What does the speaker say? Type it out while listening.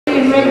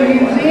great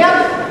museum.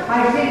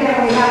 I see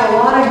that we have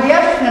a lot of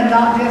guests and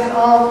not just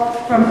all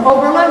from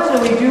Oberlin, so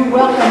we do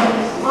welcome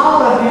all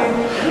of you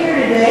here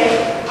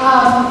today.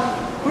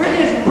 We're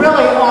just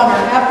really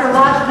honored. After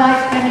last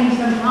night spending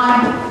some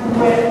time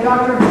with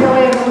Dr.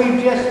 Jillian,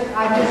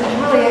 I'm just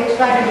really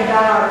excited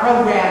about our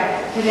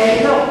program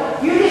today. So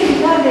you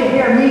didn't come to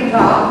hear me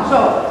talk,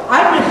 so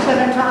I'm just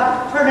going to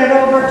turn it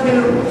over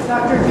to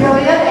Dr.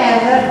 Jillian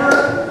and let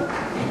her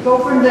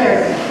go from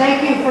there.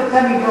 Thank you for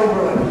coming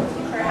over. Thank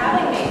you for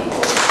having me.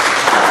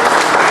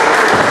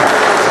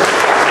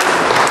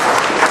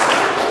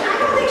 I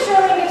don't think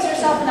Shirley gives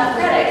herself enough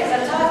credit because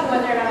I'm talking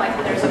with her and I'm like,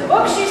 there's a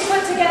book she's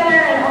put together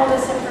and all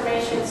this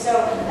information,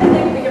 so I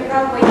think we could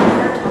probably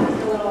hear her talk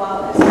for a little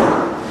while as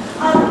well.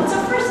 So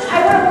first,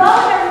 I want to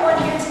welcome everyone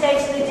here today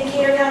to the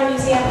Decatur County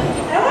Museum,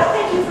 and I want to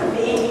thank you for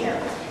being here.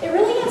 It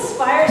really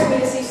inspires me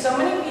to see so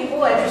many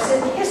people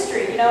interested in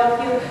history. You know,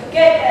 if you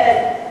get a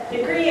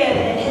degree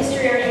in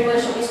history or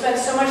English and you spend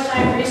so much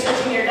time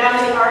researching, you're down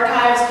in the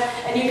archives,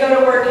 and you go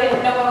to work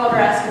and no one will ever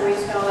ask you what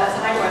you spend all that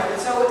time with.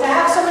 And so to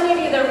have so many of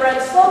you that have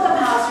read Slocum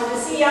House or to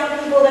see young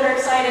people that are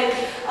excited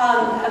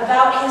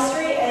about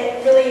history,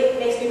 it really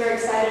makes me very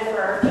excited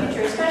for our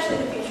future, especially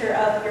the future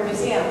of your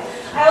museum.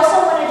 I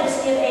also want to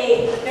just give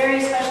a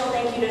very special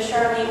thank you to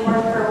Charlene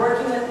for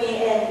working with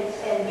me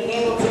and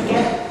being able to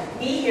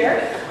be here,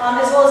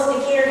 as well as the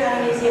Decatur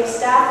County Museum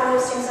staff for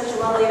hosting such a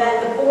lovely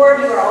event. The board,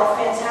 you are all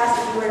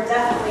fantastic. You are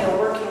definitely a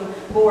working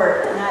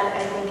board, and that,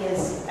 I think,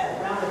 is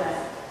a round of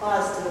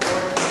applause to the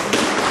board.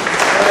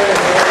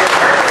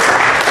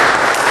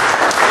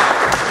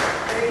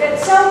 Very good.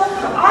 So,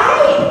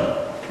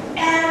 I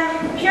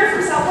am here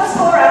from Southwest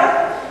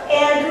Colorado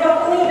and grew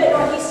up only a bit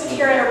northeast of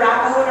here in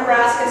Arapahoe,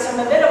 Nebraska, so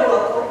I'm a bit of a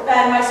local.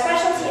 And my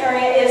specialty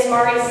area is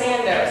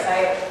Sandoz.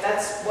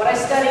 That's what I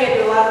study. I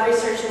do a lot of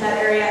research in that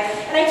area.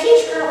 And I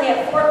teach currently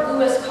at Fort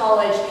Lewis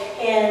College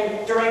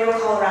in Durango,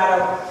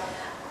 Colorado.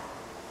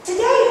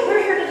 Today,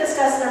 we're here to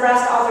discuss the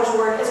Nebraska author's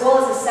work as well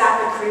as the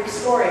Sappa Creek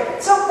story.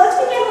 So let's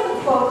begin with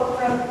a quote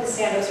from the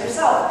Sandoz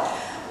herself.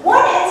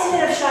 One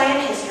incident of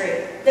Cheyenne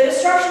history, the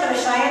destruction of a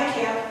Cheyenne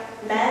camp,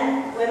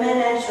 men, women,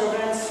 and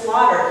children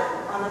slaughtered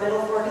on the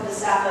Middle Fork of the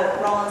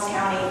Sappa, Rawlins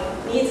County,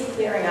 needs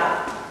clearing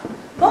up.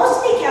 Most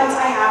of the accounts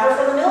I have are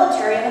from the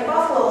military and the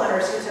buffalo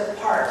hunters who took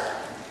part.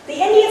 The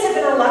Indians have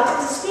been reluctant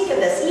to speak of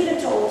this, even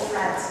to old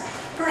friends.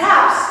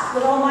 Perhaps,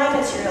 with all my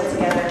material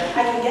together,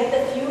 I can get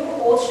the few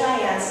old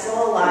Cheyennes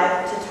still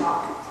alive to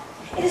talk.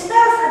 It is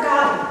better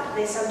forgotten,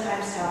 they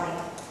sometimes tell me.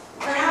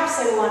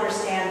 Perhaps they will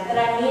understand that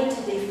I mean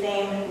to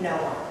defame no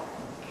one.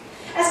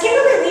 As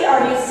Kimberly Lee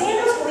argued,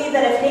 Sandoz believed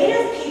that if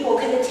Native people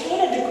could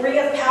attain a degree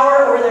of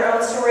power over their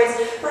own stories,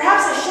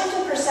 perhaps a shift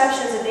in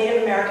perceptions of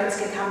Native Americans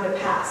could come to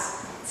pass.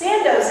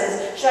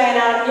 Sandoz's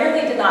Cheyenne Out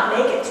nearly did not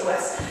make it to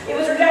us. It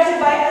was rejected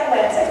by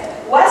Atlantic,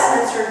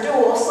 Westminster,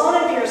 Dual, Sloan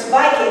and Pierce,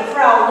 Viking,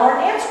 Crowell,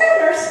 Norton, and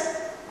Scribner's.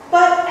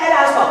 But Ed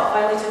Aswell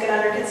finally took it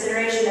under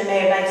consideration in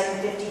May of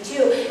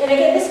 1952. And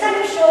again, this kind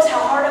of shows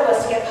how hard it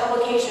was to get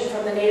publication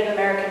from the Native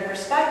American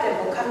perspective.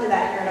 We'll come to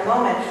that here in a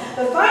moment.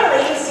 But finally,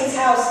 Hastings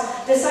House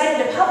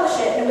decided to publish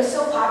it, and it was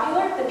so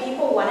popular that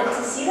people wanted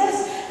to see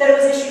this that it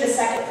was issued a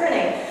second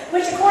printing,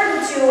 which,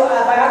 according to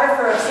a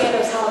biographer of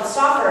Sandoz, Helen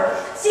Stauffer,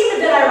 seemed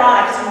a bit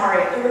ironic to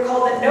Mari, who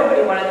recalled that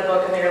nobody wanted the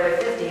book in the early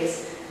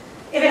 50s.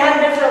 If it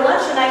hadn't been for a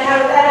luncheon I'd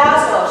had with Ed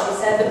Aswell, she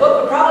said, the book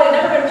would probably have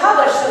never been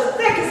published, so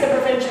thick is the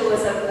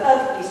provincialism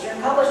of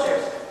Eastern publishers.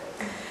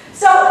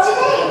 So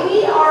today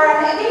we are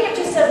going to give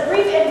just a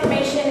brief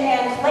information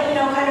and let you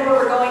know kind of where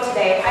we're going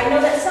today. I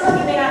know that some of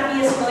you may not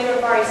be as familiar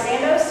with Mari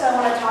Sandoz, so I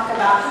want to talk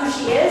about who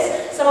she is,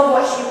 some of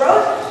what she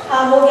wrote.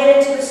 We'll get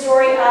into the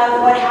story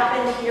of what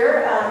happened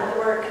here.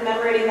 We're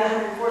commemorating the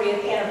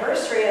 140th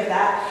anniversary of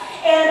that.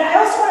 And I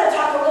also want to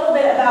talk a little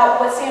bit about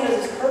what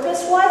Sandoz's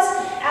purpose was,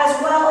 as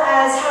well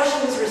as how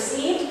she was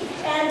received,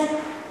 and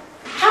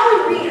how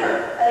we read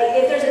her.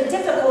 If there's a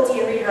difficulty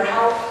in reading her,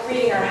 how we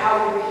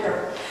read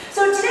her.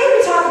 So today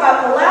we talk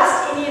about the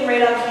last Indian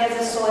raid on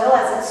Kansas soil,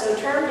 as it's so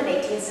termed, in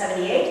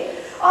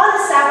 1878, on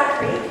the Sappa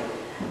Creek.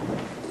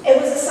 It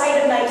was the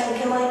site of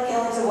 19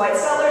 killings of white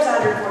settlers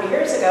 140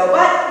 years ago,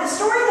 but the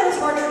story that is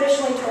more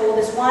traditionally told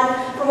is one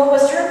from what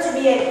was termed to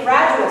be a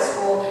graduate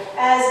school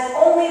as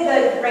only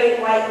the great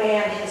white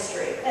man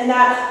history, and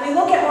that we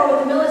look at more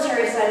what the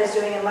military side is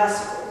doing and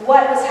less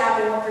what was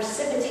happening, what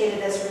precipitated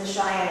this from the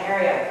Cheyenne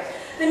area.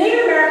 The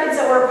Native Americans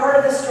that were a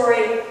part of the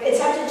story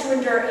attempted to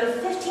endure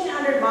a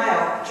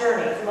 1,500-mile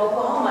journey from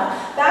Oklahoma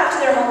back to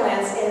their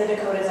homelands in the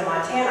Dakotas and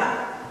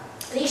Montana.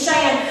 These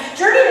Cheyenne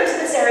journeyed into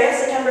this area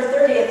September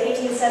 30th,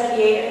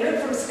 1878, and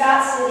route from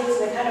Scott City,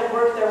 so they kind of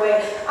worked their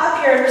way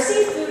up here and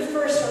received food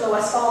first from the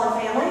Westfalen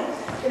family.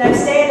 The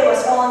next day, the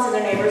Westfalens and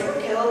their neighbors were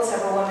killed,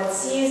 several women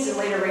seized and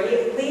later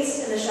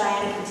released, and the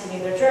Cheyenne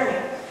continued their journey.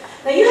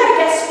 Now, you had a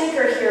guest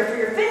speaker here for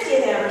your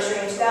 50th anniversary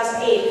in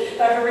 2008,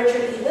 Dr.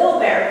 Richard E.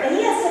 Littlebear, and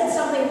he has said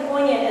something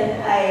poignant in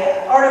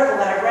an article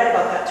that I read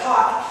about that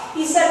talk.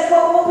 He said,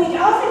 quote, "What we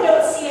often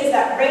don't see is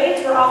that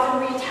raids were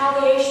often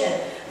retaliation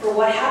for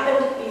what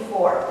happened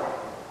before."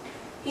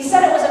 He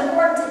said it was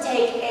important to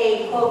take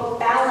a, quote,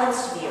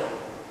 balanced view.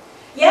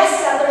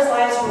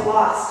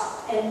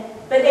 lost,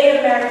 but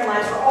Native American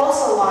lives were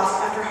also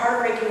lost after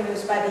heartbreaking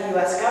moves by the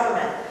U.S.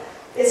 government.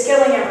 Is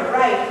Gillian ever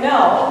right?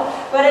 No.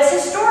 But as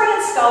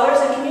historians, scholars,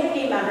 and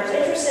community members,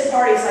 interested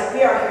parties like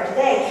we are here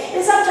today,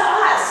 it is up to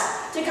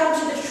us to come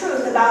to the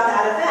truth about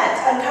that event,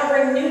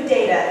 uncovering new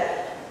data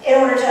in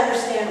order to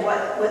understand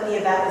what the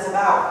event was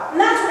about. And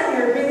that's what I'm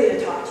here really to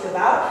talk to you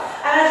about.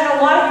 I imagine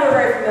a lot of you are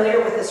very familiar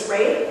with this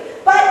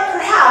raid, but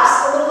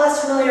perhaps a little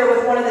less familiar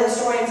with one of the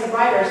historians and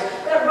writers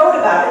that wrote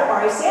about it,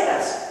 Mari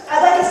Sandoz.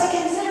 I'd like us to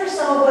consider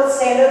some of what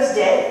Sandoz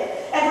did,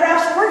 and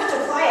perhaps work to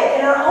apply it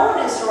in our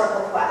own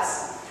historical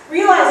quests.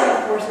 Realizing,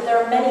 of course, that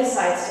there are many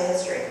sides to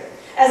history.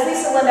 As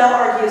Lisa Lindell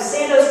argues,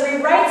 Sandoz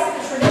rewrites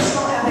the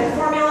traditional epic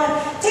formula,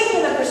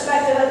 taking the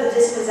perspective of the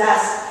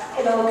dispossessed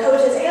in the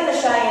Lakotas and the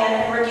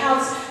Cheyenne, and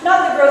recounts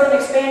not the growth and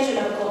expansion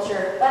of a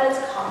culture, but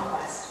its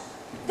conquest.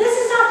 This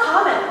is not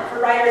common for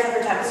writers of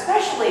her time,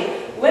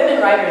 especially women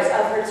writers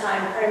of her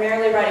time,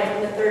 primarily writing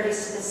from the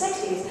 30s to the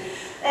 60s.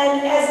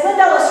 And as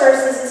Lindell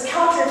asserts, this is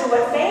counter to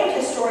what famed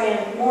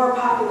historian, more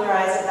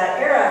popularized of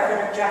that era,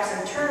 Frederick Jackson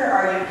Turner,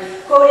 argued,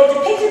 quote, it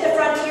depicted the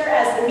frontier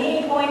as the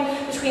meeting point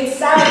between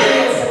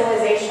savagery and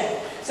civilization.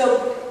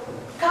 So,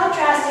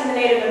 contrasting the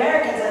Native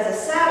Americans as a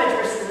savage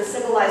versus a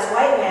civilized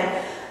white man,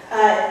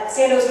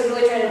 Sandoz was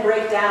really trying to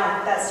break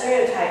down that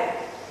stereotype.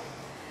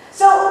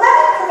 So let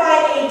me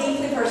provide a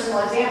deeply personal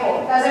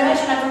example. As I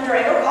mentioned, I'm from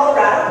Durango,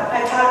 Colorado.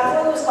 I taught at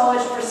Fort Lewis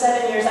College for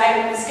 7 years.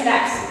 This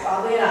connects,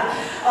 oddly enough.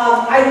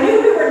 I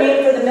knew we were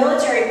named for the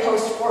military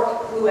post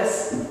Fort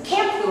Lewis,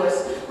 Camp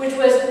Lewis, which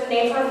was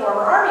named for a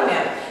former Army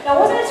man. Now, it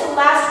wasn't until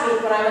last week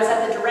when I was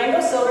at the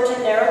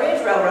Durango-Silverton Narrow Gauge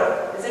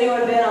Railroad. Has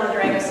anyone been on the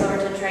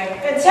Durango-Silverton train?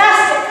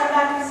 Fantastic! Come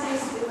back and see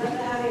us. We'd love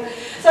to have you.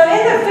 So I'm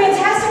in the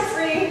fantastic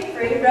free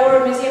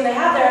railroad museum they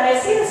have there, and I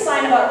see this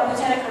sign about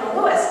Lieutenant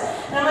Colonel Lewis.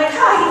 And I'm like, he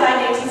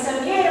died in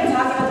 1878. I'm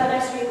talking about that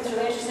next week. It's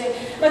really interesting.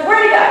 I'm like, where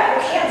did he die?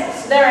 Well,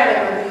 Kansas. So there I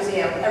am in the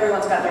museum.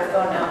 Everyone's got their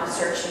phone now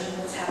searching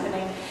what's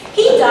happening.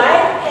 He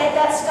died at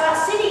that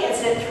Scott City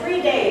incident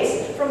 3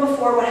 days from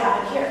before what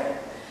happened here.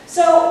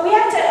 So we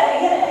have to,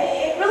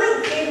 it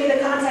really gave me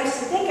the context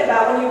to think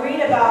about when you read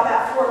about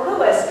that Fort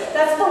Lewis.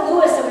 That's the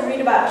Lewis that we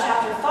read about in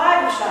Chapter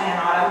 5 of Cheyenne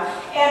Autumn.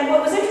 And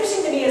what was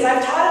interesting to me is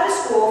I've taught at a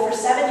school for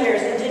 7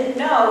 years and didn't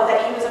know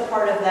that he was a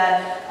part of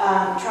the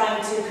trying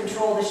to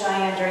control the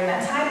Cheyenne during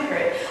that time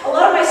period. A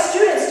lot of my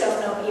students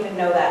don't even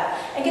know that.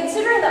 And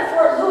considering that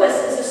Fort Lewis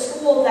is a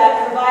school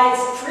that provides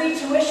free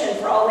tuition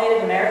for all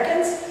Native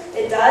Americans,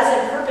 it does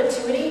in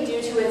perpetuity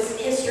due to its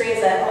history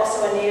as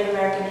also a Native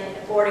American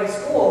boarding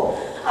school.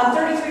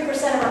 33%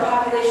 of our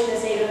population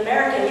is Native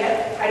American,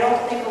 yet I don't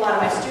think a lot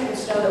of my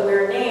students know that we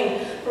were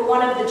named for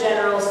one of the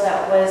generals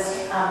that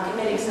was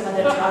committing some of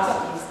the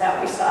atrocities that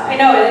we saw. I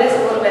know, it is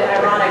a little bit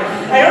ironic.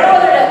 I don't know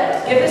whether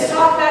to give this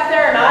talk back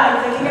there or not.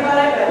 I'm thinking about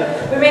it,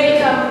 but we may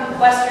become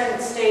Western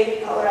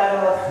State,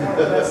 Colorado, of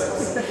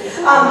Northwest.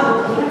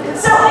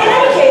 So in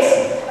any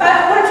case,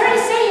 what I'm trying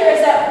to say here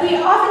is that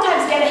we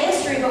oftentimes get a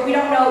history, but we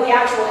don't know the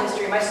actual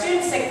history. My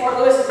students think Fort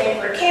Lewis is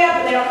named for a camp,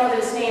 and they don't know that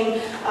it's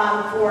named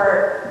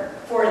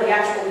for the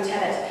actual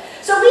lieutenant.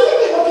 So we can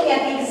be looking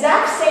at the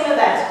exact same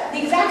event,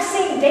 the exact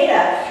same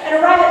data, and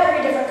arrive at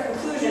very different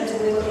conclusions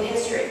when we look at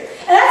history.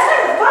 And that's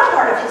kind of the fun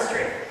part of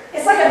history.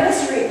 It's like a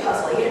mystery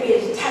puzzle. You get to be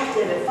a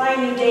detective and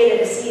find new data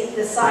to see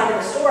the side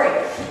of the story.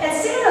 And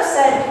Sandoz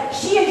said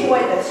she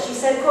enjoyed this. She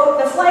said, quote,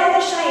 the flight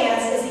of the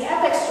Cheyennes is the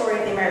epic story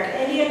of the American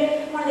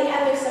Indian, one of the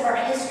epics of our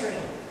history.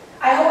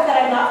 I hope that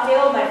I've not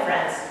failed my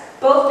friends,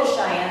 both the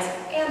Cheyennes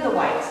and the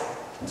whites,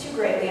 too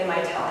greatly in my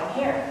telling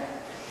here.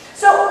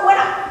 So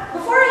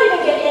before I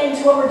even get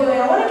into what we're doing,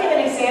 I want to give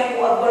an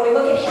example of when we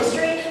look at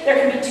history, there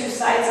can be two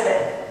sides of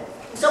it.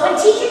 So when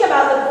teaching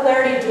about the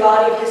polarity and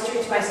duality of history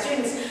to my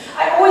students,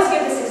 I always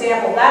give this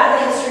example, that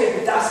of the history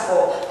of the Dust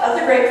Bowl, of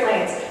the Great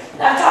Plains.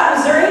 Now, I've taught in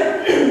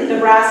Missouri,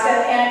 Nebraska,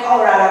 and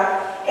Colorado,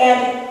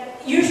 and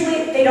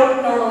usually they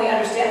don't normally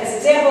understand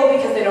this example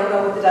because they don't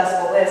know what the Dust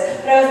Bowl is.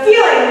 But I have a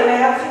feeling we may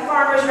have a few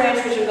farmers,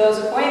 ranchers, or those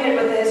acquainted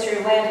with the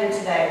history of land here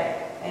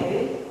today.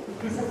 Maybe.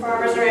 Some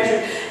farmers and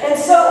ranchers. And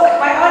so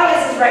my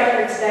audience is right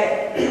here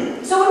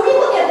today. So when we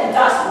look at the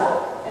Dust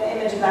Bowl, an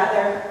image of that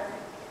there,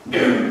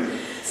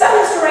 some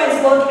historians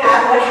look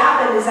at what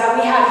happened is that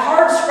we had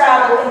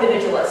hard-scrabble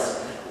individualists,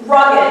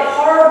 rugged,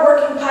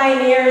 hard-working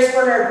pioneers,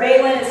 Bernard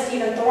Balin and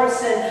Stephen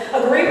Thornton,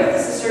 agree with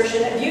this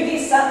assertion and view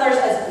these settlers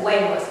as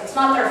blameless. It's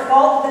not their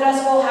fault that the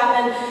Dust Bowl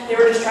happened. They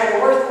were just trying to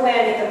work the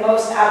land, get the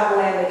most out of the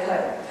land they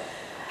could.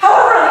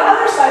 However, on the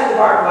other side of the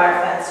barbed wire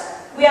fence,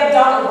 we have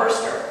Donald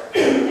Worcester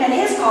and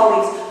his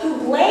colleagues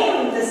who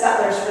blamed the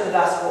settlers for the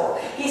Dust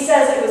Bowl. He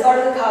says it was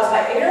largely caused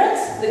by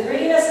ignorance, the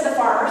greediness of the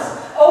farmers,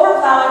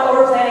 overplowing,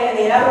 overplanting, and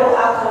the inevitable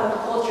outcome of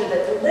a culture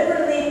that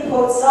deliberately,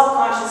 quote,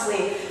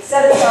 self-consciously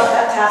set itself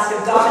that task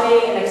of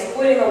dominating and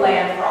exploiting the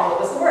land for all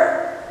it was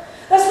worth.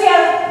 Thus we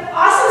have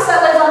awesome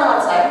settlers on the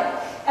one side,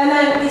 and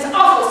then these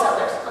awful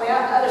settlers on the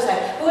other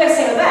side, who have the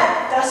same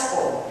event, Dust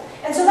Bowl.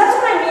 And so that's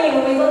what I'm meaning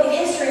when we look at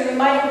history. We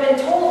might have been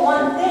told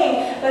one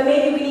thing, but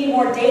maybe we need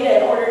more data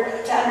in order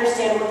to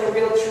understand what the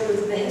real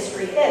truth of the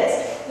history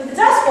is. With the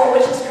Dust Bowl,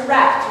 which is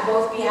correct to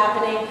both be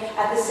happening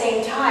at the same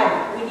time.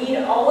 We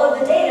need all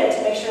of the data to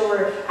make sure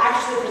we're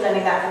actually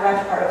presenting that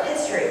correct part of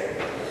history.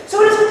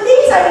 So it is with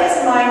these ideas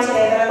in mind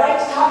today that I'd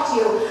like to talk to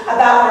you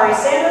about Mari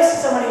Sandoz,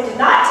 someone who did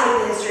not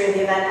take the history of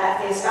the event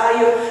at face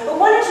value, but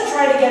wanted to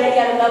try to get at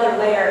yet another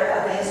layer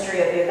of the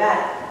history of the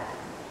event.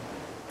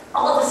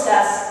 I'll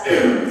discuss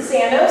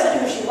Sandoz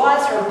and who she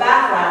was, her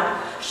background,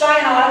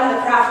 shine on in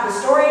the craft of the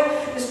story,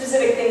 the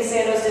specific things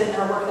Sandoz did in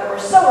her work that were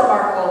so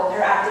remarkable,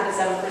 her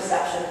activism,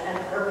 perception, and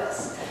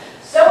purpose.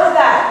 So with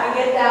that, we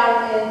get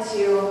down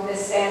into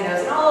Miss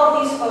Sandoz, and all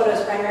of these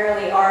photos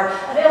primarily are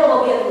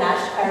available via the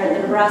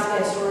Nebraska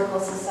Historical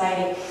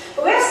Society.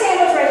 But we have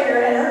Sandoz right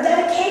here, and her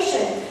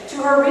dedication to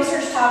her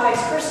research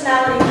topics,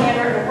 personality,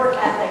 candor, and work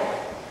ethic.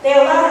 They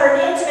allowed her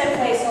an intimate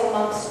place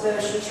amongst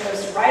those she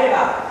chose to write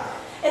about.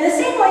 In the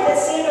same way that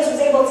Sandoz was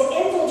able to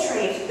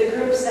infiltrate the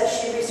groups that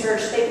she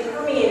researched, they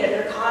permeated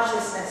her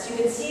consciousness. You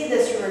can see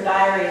this through her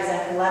diaries and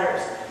her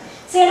letters.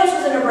 Sandoz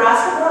was a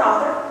Nebraska-born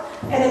author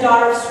and the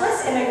daughter of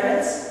Swiss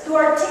immigrants who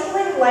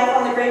articulated life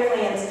on the Great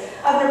Plains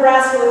of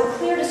Nebraska with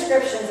clear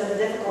descriptions of the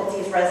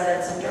difficulties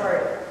residents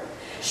endured.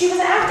 She was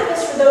an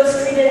activist for those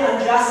treated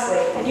unjustly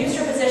and used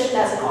her position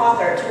as an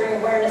author to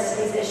bring awareness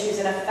to these issues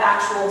in a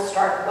factual,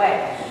 stark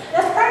way. And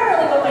that's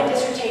primarily what my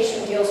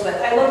dissertation deals with.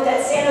 I looked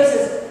at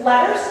Sandoz's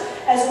letters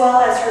as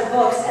well as her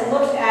books and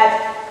looked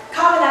at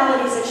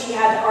commonalities that she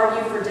had to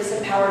argue for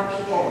disempowered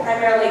people,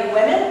 primarily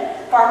women,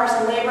 farmers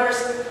and laborers,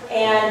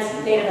 and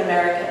Native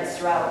Americans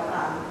throughout,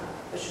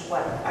 which is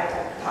what I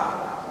talk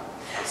about.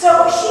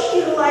 So she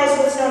utilized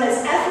what's known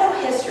as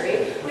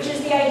ethnohistory, which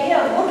is the idea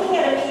of looking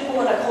at a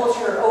people and a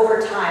culture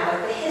over time,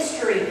 like the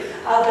history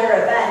of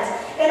their events,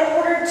 in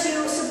order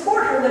to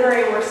support her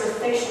literary works of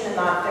fiction and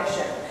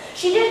nonfiction.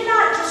 She did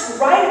not just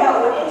write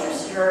about what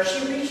interested her,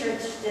 she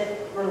researched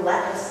it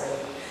relentlessly.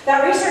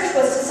 That research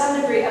was to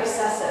some degree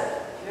obsessive.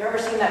 If you've ever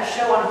seen that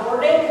show on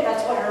hoarding,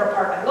 that's what her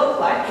apartment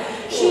looked like.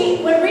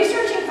 When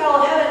researching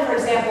Fall of Heaven, for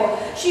example,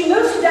 she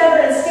moved to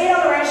Denver and stayed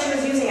on the ranch she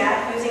was using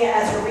it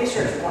as her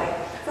research point.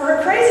 For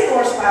her Crazy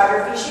Horse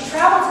biography, she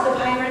traveled to the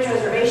Pine Ridge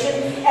Reservation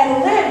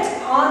and lived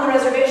on the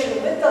reservation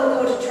with the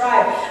Lakota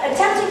tribe,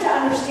 attempting to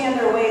understand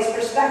their ways,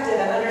 perspective,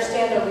 and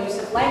understand their use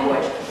of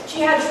language.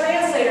 She had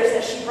translators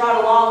that she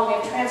brought along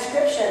with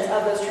transcriptions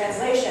of those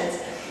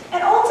translations.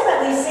 And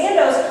ultimately,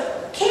 Sandoz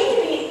came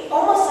to be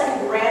almost like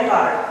a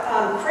granddaughter.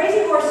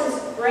 Crazy Horse's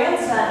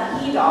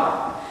grandson,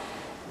 Edom,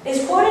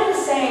 is quoted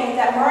as saying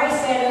that Mari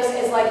Sandoz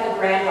is like a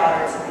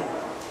granddaughter to me.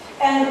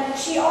 And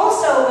she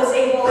also was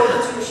able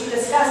to, she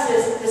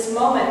discusses this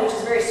moment, which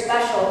is very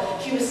special.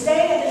 She was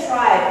staying at the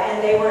tribe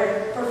and they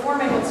were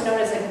performing what's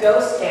known as a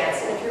ghost dance.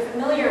 And if you're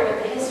familiar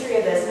with the history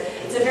of this,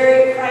 it's a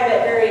very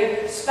private,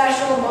 very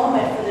special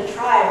moment for the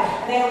tribe.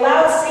 And they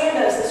allowed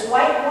Sandoz, this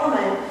white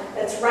woman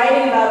that's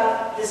writing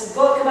about this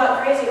book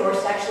about Crazy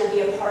Horse, to actually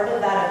be a part of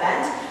that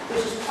event,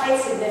 which is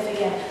quite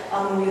significant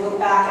when we look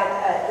back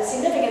at the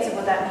significance of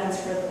what that means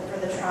for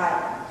the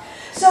tribe.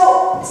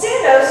 So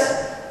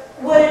Sandoz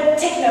would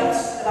take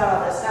notes about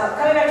all this. Now,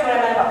 coming back to what I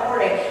meant about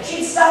hoarding,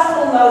 she'd stuff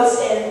little notes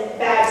in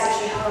bags that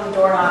she hung on the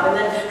doorknob, and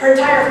then her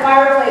entire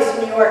fireplace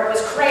in New York was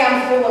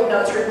crammed full of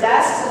notes. Her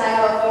desk, and I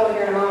have a photo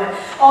here in a moment,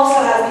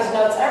 also has these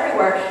notes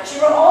everywhere.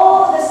 She wrote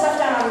all of this stuff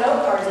down on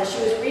note cards as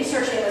she was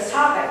researching this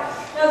topic.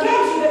 Now again,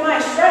 keep in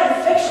mind, she's writing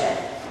fiction.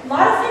 A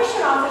lot of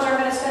fiction authors aren't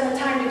going to spend the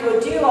time to go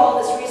do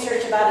all this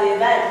research about the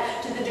event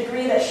to the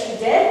degree that she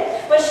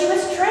did, but she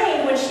was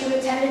trained when she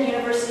attended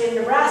University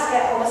of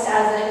Nebraska almost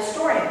as a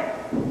historian.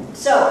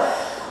 So,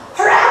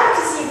 her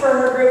advocacy for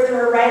her group through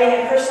her writing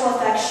and personal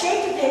effects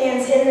shaped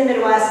opinions in the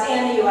Midwest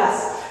and the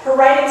U.S. Her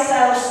writing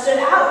style stood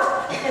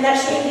out, and that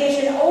she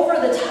engaged in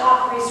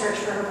over-the-top research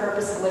for her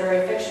purpose of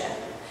literary fiction.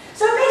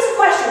 So it begs the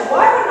question,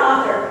 why would an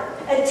author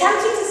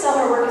attempting to sell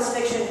her work as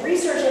fiction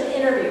research and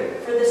interview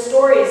for the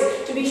stories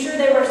to be sure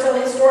they were so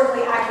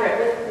historically accurate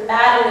with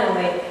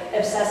maddeningly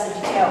obsessive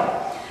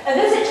detail? A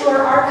visit to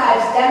her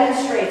archives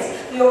demonstrates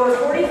the over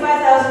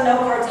 45,000 note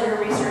cards in her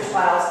research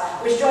files,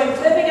 which join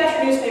clipping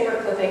after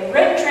newspaper clipping,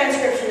 written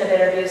transcription of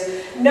interviews,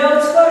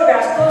 notes,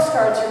 photographs,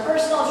 postcards, her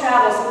personal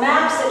travels,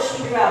 maps that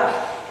she drew out,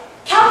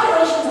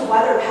 calculations of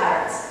weather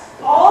patterns.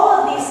 All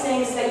of these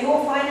things that you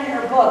will find in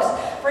her books.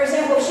 For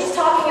example, if she's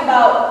talking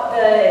about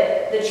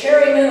the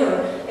cherry moon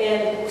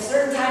in a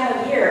certain time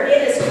of year,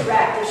 it is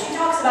correct. If she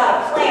talks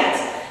about a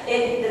plant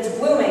that's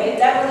blooming,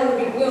 it definitely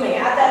would be blooming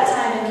at that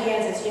time in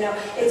Kansas. You know,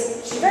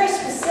 she's very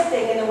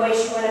specific in the way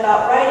she went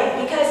about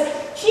writing, because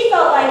she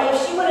felt like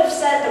if she would have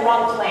said the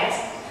wrong plant,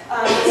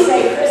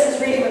 say Chris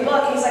is reading the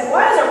book, he's like,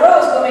 why is a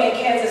rose blooming in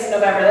Kansas in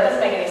November? That doesn't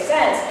make any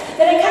sense.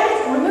 Then it kind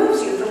of removes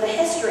you from the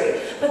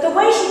history. But the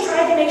way she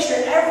tried to make sure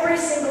every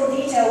single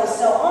detail was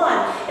so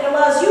on, it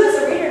allows you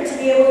as a reader to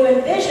be able to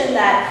envision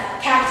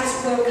that cactus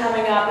bloom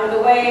coming up, or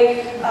the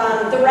way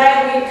the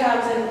ragweed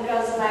comes and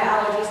causes my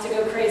allergies to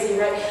go crazy,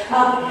 right?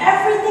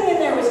 Everything in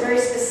there was very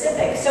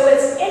specific. So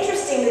it's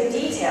interesting, the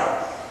detail.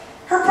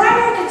 Her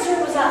primary concern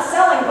was not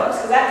selling books,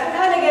 because that can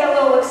kind of get a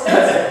little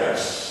expensive.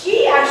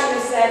 She actually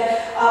said,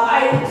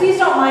 please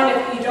don't mind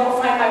if you don't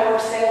find my work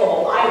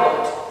saleable, I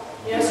won't.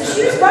 You know, so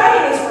she was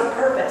writing these for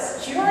purpose.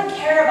 She didn't really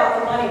care about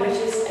the money, which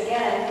is, again,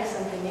 I think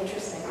something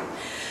interesting.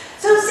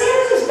 So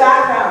Sandoz's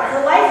background,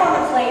 her life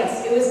on the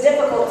plains, it was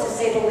difficult to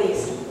say the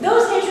least.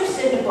 Those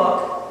interested in the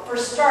book, for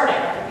starting,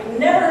 if you've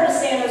never heard of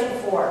Sandoz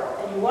before,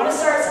 and you want to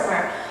start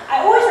somewhere, I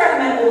always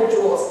recommend Old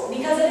Jewels,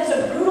 because it is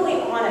a brutally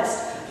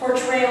honest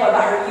portrayal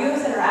about her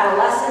youth and her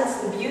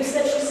adolescence, the abuse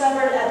that she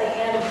suffered at the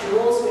hand of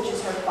Jules, which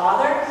is her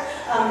father,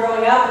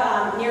 growing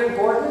up near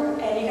Gordon.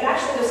 And you can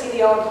actually go see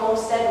the old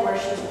homestead where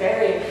she's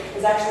buried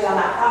is actually on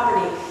that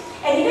property.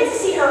 And you get to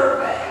see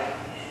her,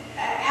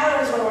 how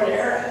does one word it,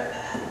 her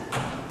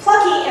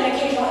plucky and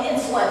occasional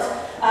insolent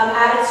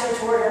attitude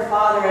toward her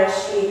father as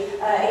she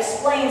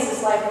explains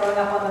his life growing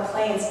up on the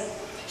plains.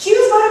 She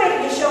was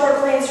motivated to show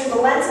her plains through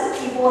the lens of the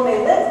people when they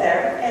lived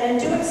there, and in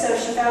doing so,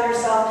 she found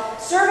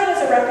herself serving as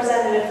a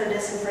representative for a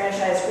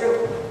disenfranchised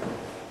group.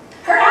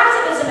 Her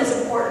activism is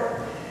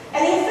important,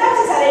 and the effect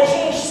is that it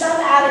changed some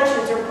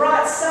attitudes or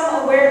brought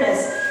some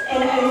awareness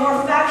and a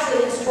more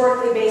factually,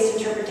 historically based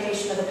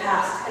interpretation of the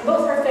past, in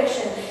both her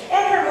fiction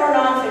and her more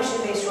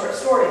non-fiction-based short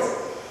stories.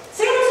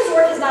 Sandoz's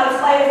work is not a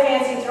flight of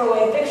fancy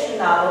throwaway fiction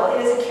novel.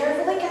 It is a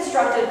carefully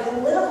constructed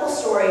political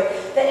story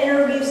that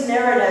interweaves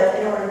narrative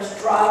in order to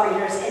draw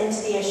readers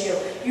into the issue,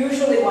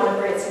 usually one of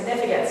great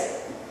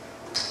significance.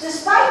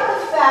 Despite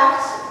the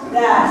fact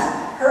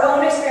that her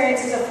own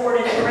experiences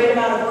afforded a great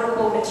amount of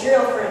workable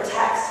material for a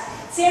text,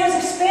 Sandoz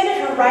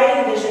expanded her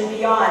writing vision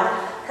beyond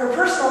her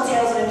personal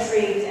tales of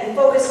intrigue and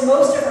focused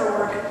most of her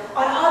work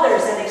on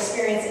others that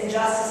experience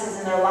injustices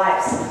in their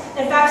lives.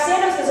 In fact,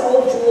 Sandoz's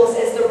Old Jewels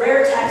is the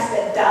rare text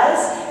that does,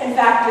 in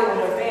fact, deal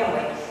with her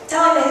family,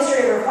 telling the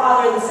history of her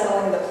father and the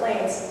settling of the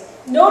plains.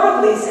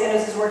 Notably,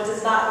 Sandoz's work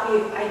does not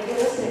weave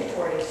idealistic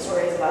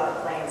stories about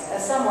the plains,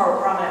 as some more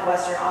prominent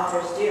Western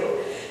authors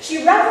do.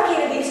 She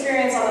replicated the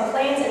experience on the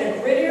plains in a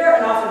grittier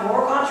and often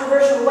more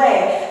controversial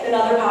way than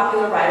other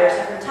popular writers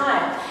of her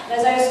time. And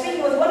as I was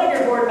speaking with one of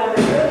your board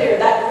members earlier,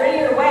 that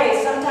grittier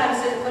way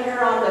sometimes didn't put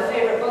her on the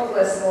favorite book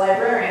list of the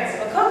librarians.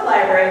 McCook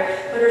Library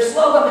put her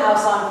Slocum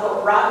House on,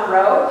 quote, Rotten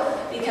Row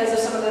because of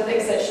some of the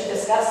things that she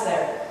discussed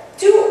there.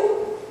 To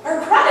her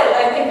credit,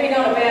 I think being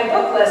on a banned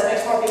book list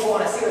makes more people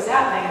want to see what's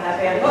happening in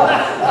that banned book.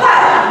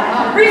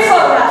 But read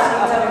Slocum House, you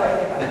can tell me what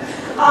you think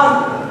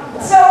about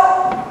it. So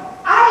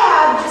I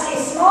have just a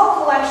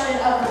small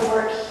collection of the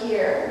work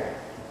here.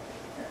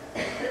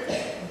 I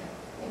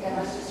think I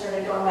must have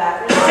started going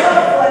back. There's a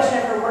small collection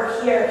of her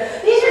work here.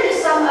 These are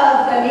just some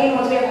of the main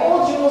ones. We have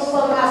Old Jewels,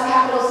 Slocum House,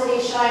 Capital City,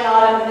 Cheyenne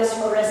Autumn, Miss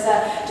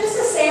Marissa. Just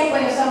a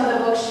sampling of some of the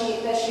books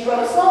that she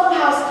wrote. Slocum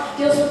House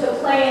deals with the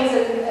plains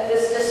and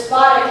this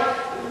despotic,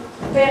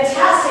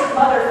 fantastic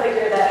mother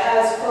figure that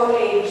has, quote,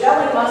 a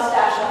jelly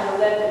mustache on her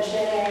lip and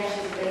chin hair.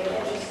 She's big and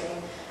interesting.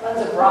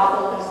 Runs a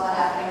brothel, there's a lot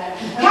happening there.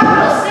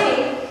 Capital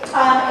City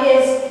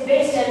is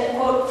based in,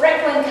 quote,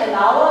 Franklin,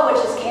 Kanawha,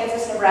 which is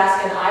Kansas,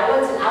 Nebraska, and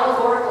Iowa. It's an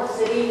allegorical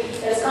city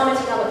that is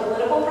commenting on the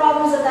political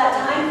problems of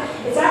that time.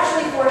 It's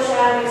actually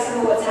foreshadowing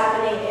some of what's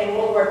happening in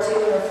World War II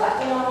and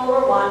reflecting on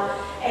World War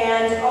I,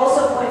 and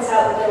also points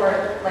out that there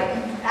were, like,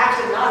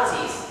 active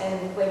Nazis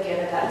in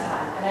Lincoln at that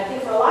time. And I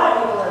think for a lot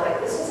of people, they're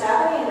like, this was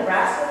happening in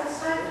Nebraska at this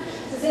time?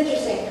 So it's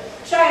interesting.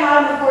 Cheyenne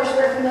Autumn, of course,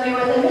 we're familiar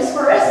with. And Miss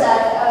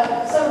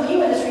Marissa, some of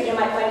you in this region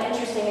might find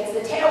interesting. It's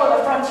the tale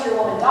of a frontier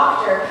woman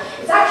doctor.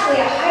 It's actually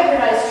a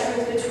hybridized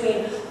truth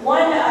between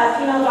one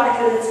female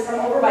doctor that's from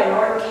over by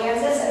northern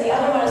Kansas, and the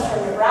other one is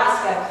from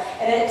Nebraska.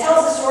 And it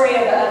tells the story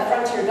of a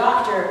frontier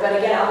doctor, but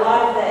again, a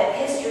lot of the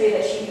history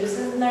that she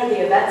uses in there,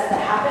 the events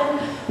that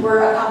happened,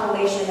 were a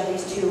compilation of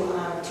these two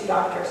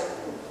doctors.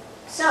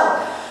 So,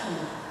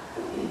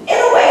 in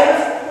a way,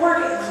 her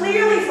work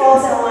clearly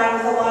falls in line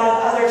with a lot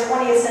of other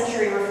 20th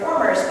century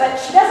reformers, but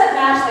she doesn't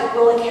match like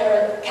Willa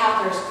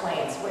Cather's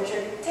plains, which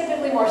are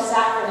typically more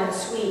saccharine and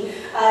sweet.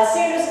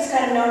 Sandoz is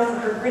kind of known for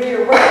her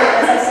grittier work,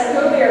 as I said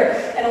earlier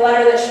in a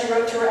letter that she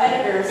wrote to her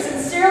editor.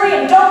 Sincerely,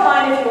 and don't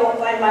mind if you won't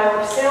find my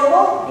work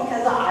saleable,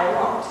 because I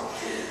won't.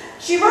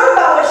 She wrote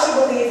about what she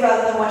believed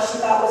rather than what she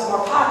thought was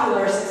more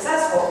popular or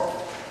successful.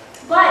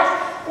 But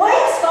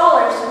white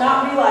scholars do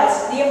not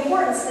realize the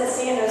importance that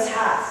Sandoz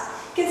has.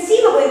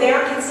 Conceivably, they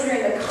aren't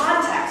considering the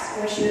context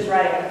in which she was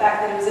writing, the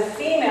fact that it was a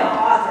female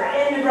author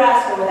in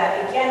Nebraska, where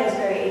that, again, was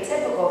very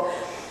atypical,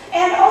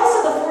 and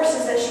also the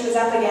forces that she was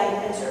up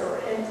against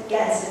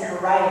in her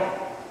writing.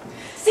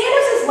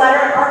 Sandoz's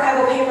letter and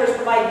archival papers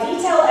provide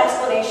detailed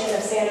explanation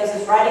of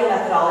Sandoz's writing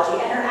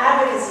methodology and her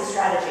advocacy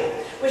strategy,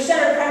 which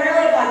centered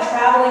primarily upon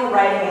traveling,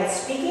 writing, and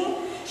speaking.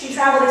 She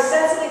traveled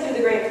extensively through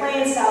the Great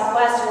Plains,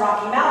 Southwest, and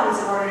Rocky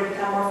Mountains in order to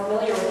become more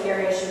familiar with the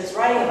area she was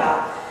writing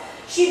about.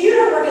 She viewed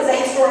her work as a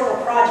historical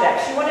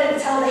project. She wanted to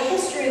tell the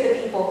history of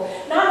the people,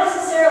 not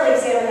necessarily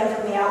examine them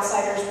from the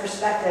outsider's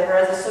perspective or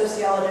as a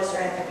sociologist or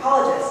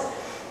anthropologist.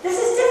 This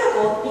is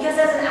difficult because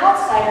as an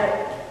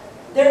outsider,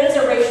 there is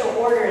a racial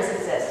order that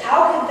exists.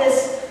 How could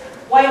this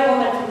white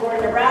woman from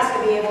Gordon,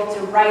 Nebraska be able to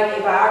write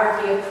a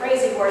biography of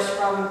Crazy Horse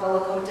from the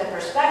Lakota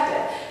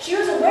perspective? She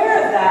was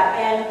aware of that,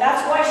 and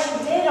that's why she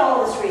did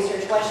all this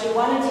research, why she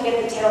wanted to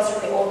get the tales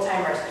from the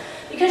old-timers,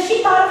 because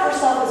she thought of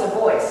herself as a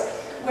voice.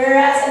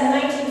 Whereas in the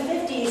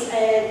 1950s,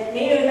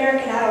 Native American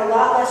American had a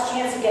lot less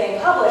chance of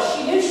getting published,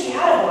 she knew she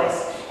had a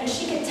voice, and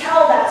she could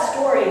tell that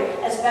story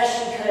as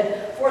best she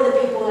could for the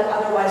people that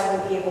otherwise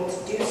wouldn't be able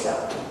to do so.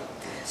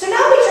 So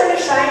now we turn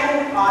to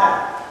Cheyenne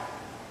Autumn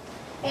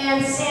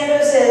and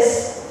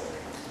Sandoz's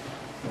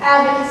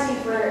advocacy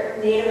for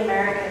Native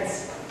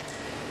Americans.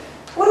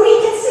 When we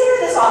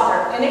consider this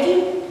author, and if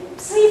you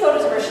see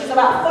photos of her, she's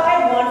about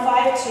 5'1",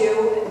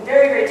 5'2",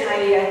 very, very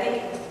tiny, I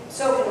think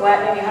soaking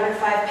wet, maybe 105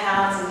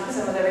 pounds, and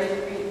some of the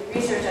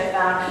research I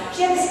found.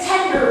 She had this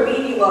tender,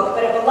 weedy look,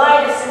 but it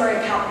belied a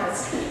simmering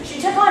countenance.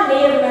 She took on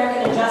Native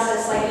American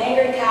injustice like an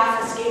angry calf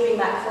escaping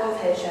that clove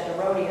hitch at a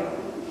rodeo.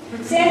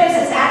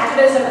 Sandoz's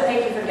activism,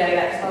 thank you for getting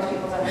that, because most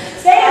people don't.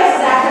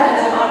 Sandoz's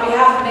activism on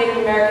behalf of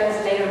Native Americans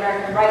and Native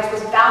American rights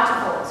was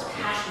bountiful, it was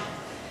passionate.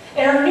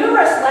 In her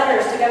numerous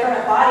letters to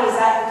government bodies,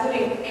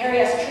 including Harry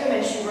S.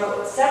 Truman, she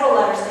wrote several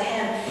letters to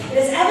him, it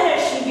is evident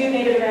she viewed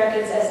Native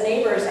Americans as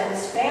neighbors and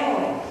as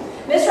family.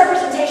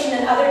 Misrepresentation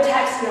in other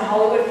texts in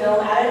Hollywood film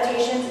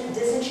adaptations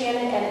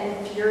disenchanted and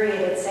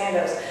infuriated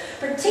Sandoz,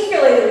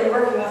 particularly when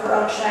working with her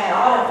own Cheyenne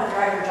Autumn for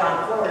director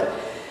John Ford.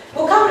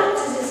 We'll come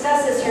to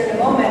discuss this here in a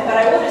moment, but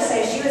I will just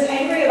say she was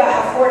angry about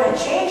how Ford had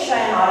changed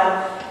Cheyenne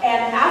Autumn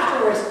and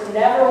afterwards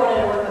never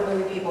wanted to work with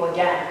movie people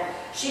again.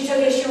 She took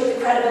issue with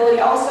the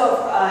credibility also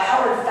of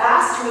Howard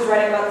Fast, who was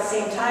writing about the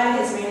same time,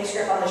 his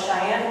manuscript on the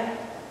Cheyenne.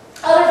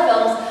 Other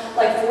films,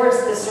 like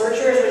Ford's The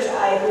Searchers, which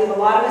I believe a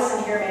lot of us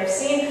in here may have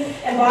seen,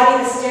 embody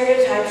the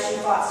stereotypes she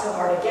fought so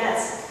hard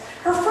against.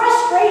 Her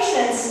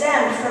frustration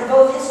stemmed from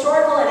both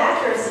historical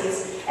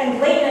inaccuracies and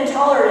blatant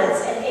intolerance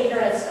and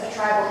ignorance of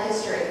tribal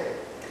history.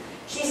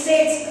 She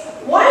states,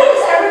 why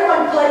does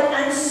everyone put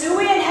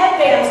Ansuian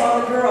headbands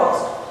on the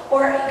girls?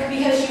 Or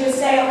because she would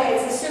say,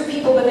 okay, it's the Sioux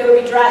people, but they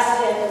would be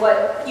dressed in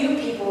what you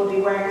people would be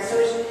wearing. So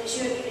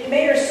it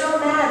made her so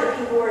mad that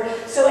people were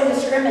so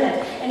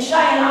indiscriminate. In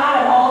Cheyenne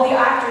Autumn, all the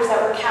actors that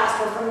were cast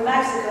were from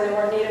Mexico. They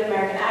weren't Native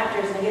American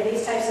actors. And again,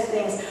 these types of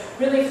things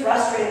really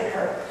frustrated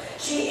her.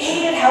 She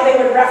hated how they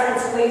would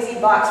reference lazy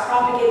bucks,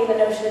 propagating the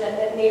notion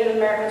that Native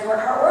Americans were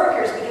hard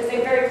workers, because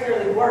they very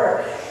clearly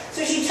were.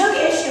 So she took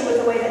issue with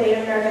the way that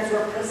Native Americans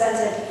were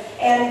presented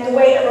and the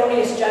way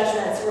erroneous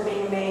judgments were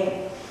being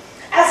made.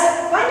 As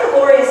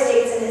Wenburg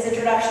states in his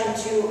introduction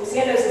to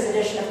Sandoz's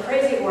edition of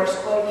Crazy Horse,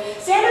 quote,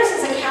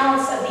 Sandoz's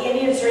accounts of the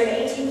Indians during the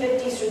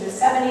 1850s through the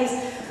 70s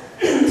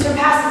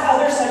surpasses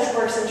other such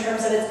works in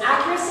terms of its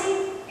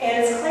accuracy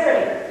and its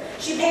clarity.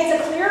 She paints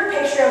a clear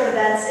picture of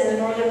events in the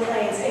Northern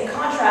Plains in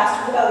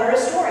contrast with other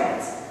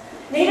historians.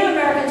 Native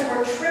Americans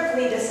were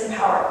triply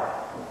disempowered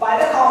by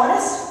the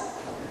colonists,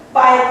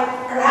 by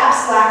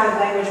perhaps lack of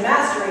language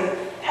mastery,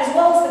 as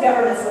well as the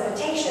government's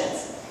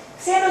limitations.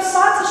 Sandoz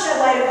sought to shed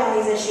light upon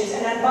these issues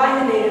and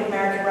unbind the Native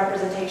American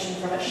representation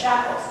from its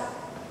shackles.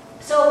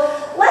 So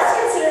let's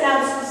consider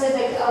now the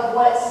specific of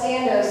what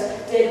Sandoz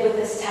did with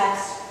this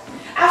text.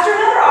 After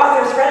another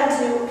author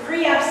threatened to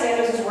preempt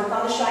Sandoz's work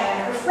on the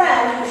Cheyenne, her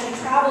friend, who she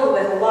traveled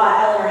with a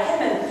lot, Eleanor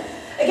Hinman,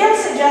 again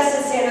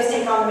suggested Sandoz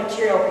take on the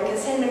material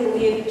because Hinman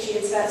believed she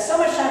had spent so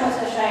much time with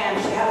the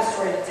Cheyenne she had a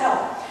story to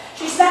tell.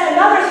 She spent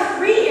another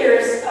 3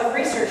 years of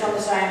research on the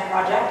Cheyenne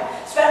Project,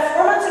 spent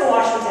 4 months in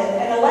Washington,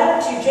 and a letter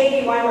to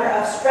J.D. Weimer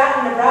of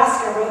Stratton,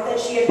 Nebraska wrote that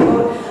she had,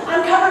 quote,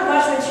 uncovered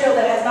much material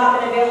that has not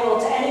been available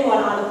to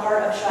anyone on the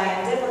part of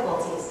Cheyenne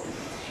difficulties.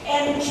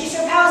 And she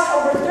surpassed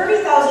over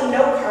 30,000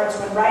 note cards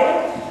when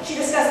writing. She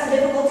discussed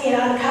the difficulty in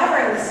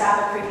uncovering the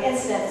Sappa Creek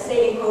incident,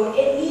 stating, quote,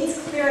 it needs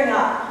clearing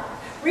up.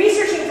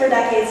 Researching for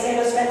decades,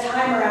 Sandoz spent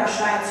time around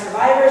Cheyenne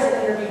survivors and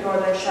interviewed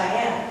Northern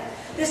Cheyenne.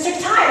 This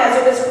took time as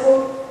it was,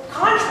 quote,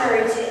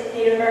 contrary to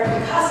Native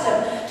American custom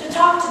to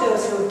talk about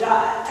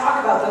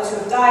those who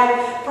have died,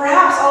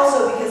 perhaps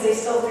also because they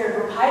still feared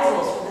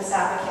reprisals for the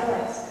Sappa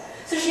killings.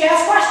 So she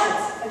asked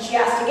questions, and she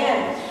asked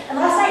again. And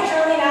last night,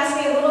 Jillian asked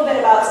me a little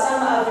bit about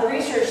some of the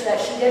research that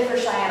she did for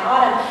Cheyenne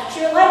Autumn. She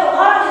relied a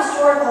lot on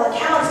historical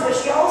accounts, but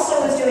she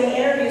also was doing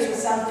interviews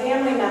with some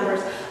family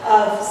members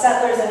of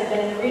settlers that had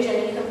been in the region,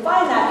 and you can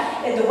find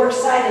that in the works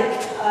cited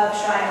of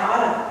Cheyenne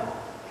Autumn.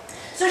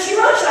 So she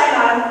wrote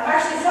Cheyenne Autumn,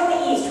 actually from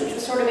the East, which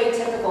was sort of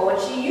atypical. When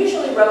she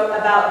usually wrote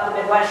about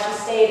the Midwest, she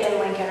stayed in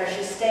Lincoln or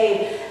she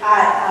stayed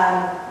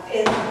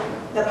in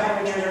the Pine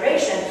Ridge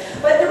Reservation.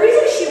 But the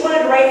reason she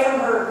wanted to write from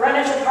her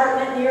Greenwich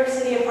apartment, New York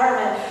City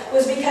apartment,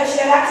 was because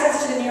she had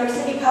access to the New York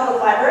City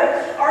Public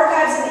Library,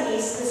 archives in the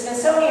East, the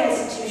Smithsonian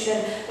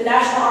Institution, the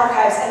National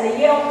Archives, and the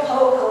Yale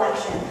Coe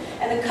Collection.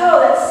 And the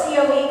Coe, that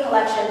COE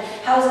collection,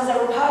 houses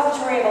a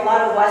repository of a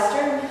lot of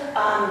Western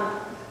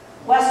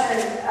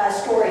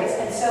stories,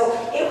 and so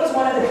it was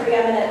one of the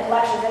preeminent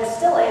collections, and it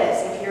still is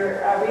if you're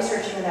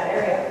researching in that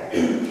area.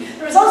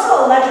 There was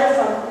also a ledger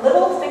from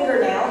Little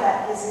Fingernail,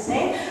 that is his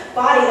name,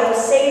 body that was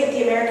saved at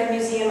the American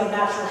Museum of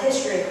Natural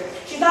History.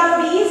 She thought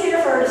it would be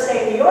easier for her to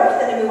stay in New York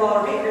than to move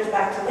all her papers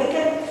back to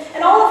Lincoln,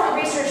 and all of her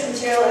research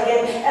material,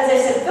 again, as I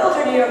said, filled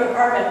her New York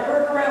apartment,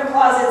 workroom,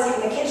 closets,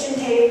 even the kitchen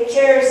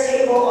chairs,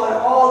 table, on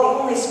all. The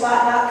only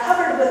spot not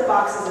covered with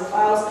boxes and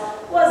files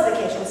was the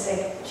kitchen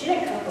sink. She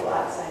didn't cook a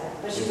lot,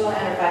 but she was only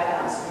 105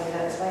 pounds, so maybe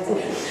that explains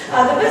it.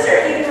 The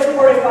visitor even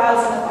reported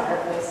files in the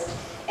fireplace.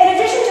 In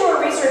addition to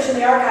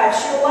the archives,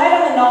 she relied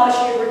on the knowledge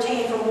she had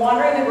retained from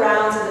wandering the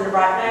grounds of the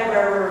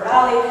Niagara River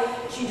Valley.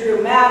 She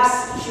drew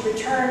maps. She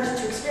returned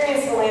to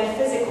experience the land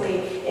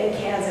physically in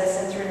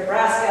Kansas and through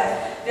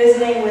Nebraska,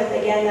 visiting with,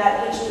 again,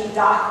 that H.D.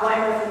 Doc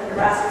Weimer from the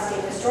Nebraska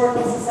State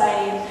Historical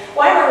Society.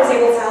 Weimer was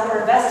able to help her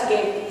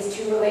investigate these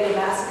two related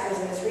massacres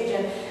in this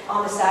region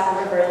on the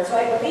Sappa River. And so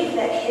I believe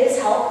that his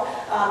help,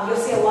 you'll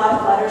see a lot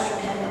of letters from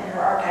him in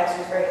her archives,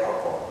 was very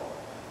helpful.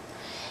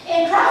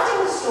 In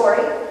crafting the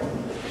story,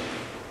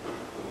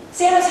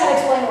 Sandoz had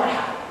explained what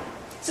happened.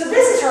 So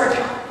this is her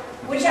account,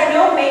 which I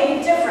know may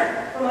be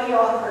different from what you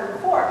all have heard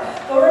before.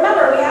 But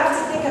remember, we have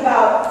to think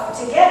about,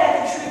 to get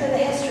at the truth of the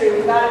history,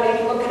 we've got to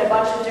maybe look at a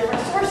bunch of different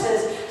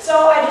sources.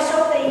 So I just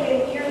hope that you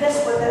can hear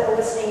this with a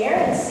listening ear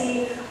and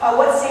see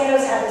what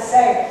Sandoz had to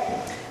say.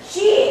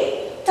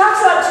 She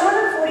talks about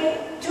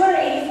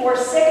 284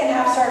 sick and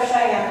half-starved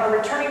Cheyenne are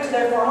returning to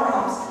their former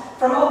homes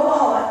from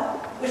Oklahoma,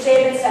 which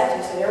they had been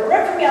sent to. So they were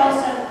ripped from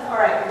Yellowstone. All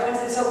right, we're going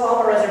to this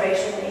Oklahoma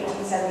reservation in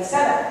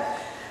 1877.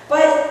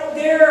 But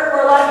there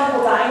were a lot of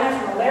people dying there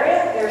from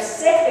malaria. They were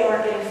sick. They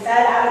weren't getting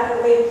fed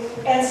adequately.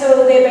 And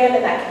so they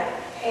abandoned that camp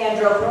and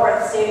drove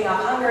north, staving off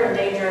hunger and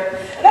danger.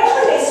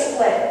 Eventually they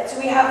split. So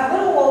we have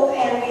Little Wolf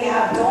and we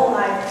have Dull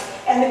Knife.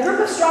 And the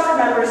group of stronger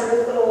members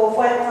of Little Wolf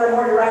went for a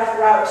more direct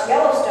route to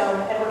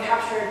Yellowstone and were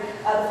captured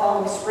the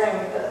following spring.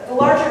 The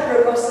larger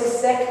group, mostly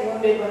sick,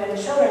 wounded women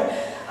and children,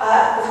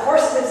 with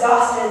horses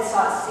exhausted,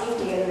 sought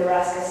safety in the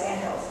Nebraska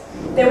sandhills.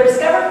 They were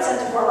discovered and sent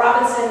to Fort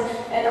Robinson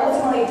and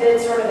ultimately did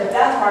sort of a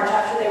death march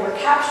after they were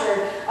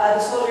captured.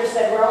 The soldiers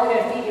said, we're only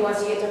going to feed you once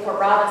you get to Fort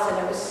Robinson.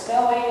 It was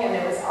snowing and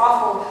it was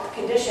awful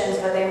conditions,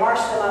 but they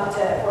marched them up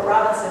to Fort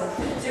Robinson.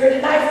 So they were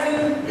denied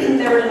food,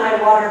 they were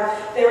denied water,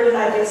 they were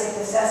denied basic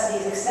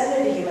necessities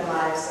extended to human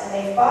lives, and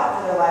they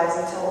fought for their lives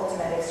until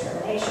ultimate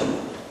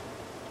extermination.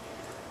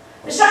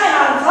 The Cheyenne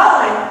Autumn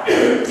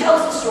plotline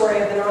tells the story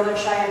of the Northern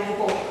Cheyenne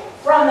people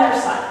from their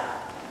side.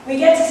 We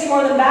get to see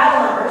more than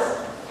battle numbers.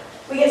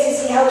 We get to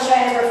see how the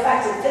Cheyennes were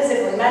affected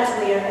physically,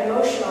 mentally, and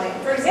emotionally.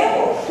 For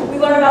example, we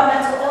learn about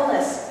mental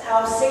illness,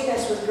 how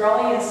sickness was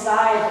growing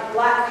inside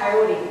Black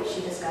Coyote, she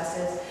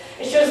discusses.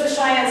 It shows the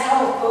Cheyennes'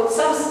 health, quote,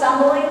 some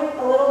stumbling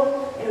a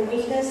little in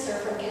weakness or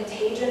from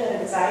contagion and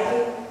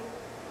anxiety.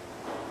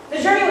 The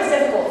journey was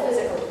difficult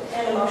physically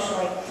and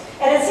emotionally.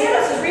 And in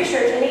Sandoz's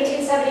research in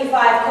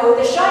 1875, quote,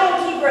 the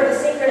Cheyenne keeper of the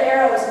sacred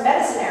arrow was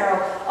Medicine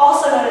Arrow,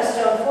 also known as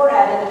Stone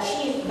Forehead, and the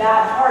chief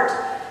Bad Heart,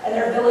 and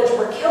their village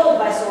were killed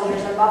by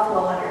soldiers and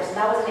buffalo hunters, and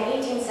that was in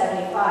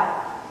 1875.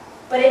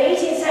 But in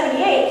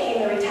 1878 came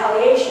the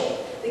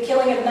retaliation, the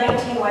killing of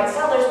 19 white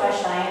settlers by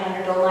Cheyenne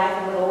under Dull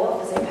Knife and Little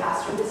Wolf as they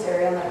passed through this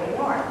area on their way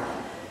north.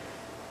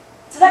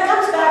 So that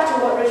comes back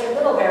to what Richard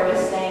Littlebear was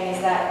saying,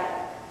 is that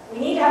we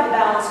need to have a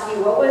balanced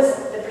view. What was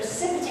the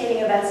precipitating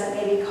events that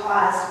maybe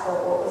caused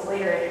what was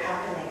later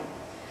happening?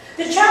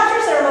 The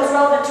chapters that are most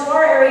relevant to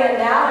our area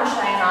now in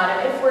Cheyenne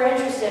Autumn, if we're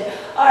interested,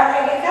 are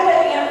kind of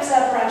amps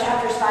up around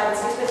chapters 5 and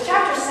 6, but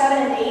chapters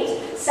 7 and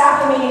 8,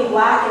 Sappa meaning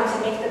black and to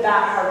make the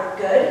bad heart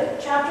good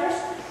chapters.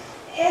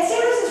 And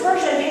Sandoz's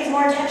version pays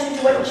more attention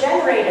to what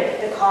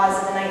generated the cause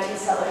of the 19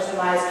 settlers'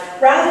 demise,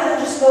 rather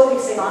than just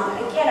focusing on,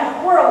 again, a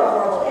horrible,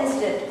 horrible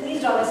incident.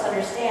 Please don't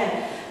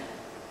misunderstand.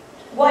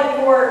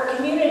 What your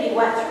community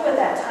went through at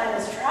that time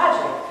is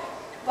tragic,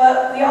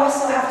 but we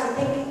also have to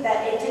think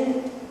that it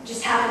didn't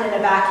just happened in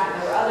a vacuum.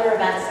 There were other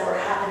events that were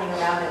happening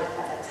around it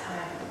at that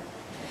time.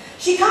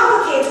 She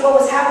complicates what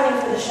was happening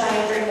for the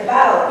Cheyenne during the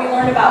battle. We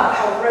learned about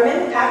how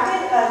women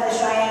acted. The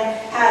Cheyenne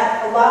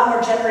had a lot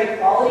more gender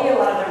equality. A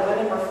lot of their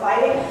women were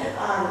fighting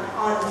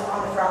on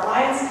the front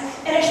lines.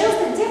 And it shows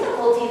the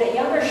difficulty that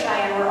younger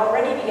Cheyenne were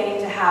already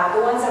beginning to have.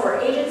 The ones that were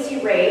agency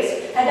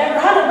raised had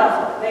never hunted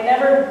buffalo. They'd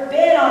never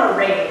been on a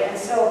raid. And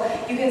so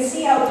you can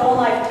see how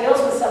Dull Knife deals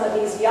with some of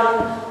these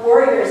young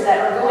warriors that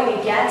are going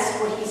against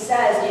what he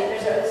says.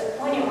 There's a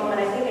poignant moment,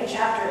 I think, in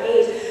chapter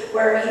 8,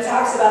 where he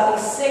talks about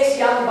these 6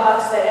 young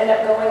bucks that end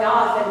up going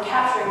off and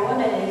capturing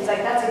women. And he's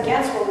like, that's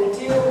against what we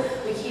do.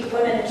 We keep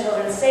women and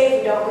children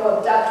safe. We don't go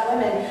abduct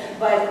women.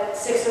 But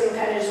 6 of them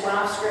kind of just went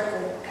off script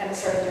and kind of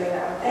started doing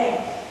their own thing.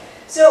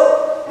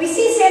 So we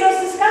see Sandoz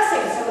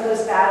discussing some of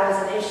those battles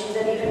and issues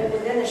that even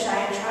within the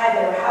Cheyenne tribe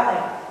they were having.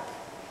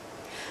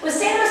 With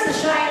Sandoz, the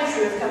Cheyenne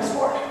truth comes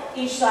forth.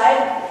 Each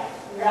side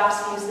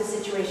perhaps views the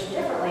situation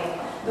differently.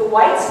 The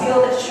whites feel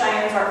that the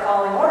Cheyennes are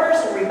following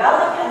orders and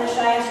rebelling, and the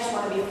Cheyennes just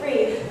want to be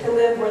free to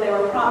live where they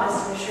were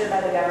promised and assured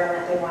by the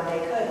government they one day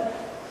could.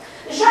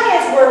 The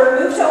Cheyennes were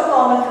moved to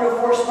Oklahoma through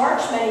a forced march,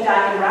 many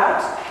died en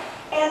route,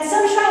 and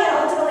some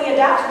Cheyenne ultimately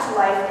adapted to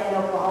life in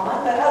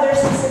Oklahoma, but others,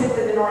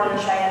 specifically the Northern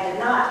Cheyenne, did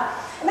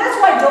not. And that's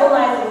why Dull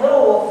Knife and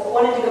Little Wolf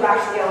wanted to go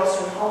back to the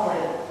Yellowstone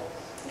homeland.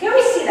 Here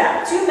we see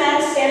that. 2 men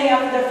standing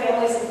up for their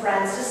families and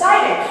friends,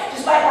 deciding,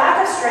 despite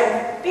lack of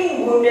strength,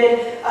 being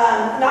wounded,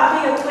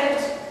 not being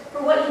equipped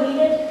for what he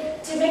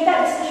needed, to make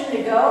that decision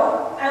to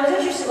go. I was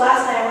interested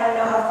last night, I want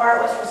to know how far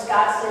it was from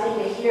Scott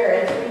City to here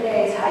in 3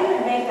 days. How do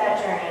you make that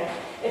journey?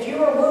 If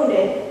you were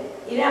wounded,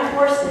 you didn't have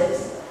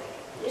horses,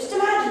 just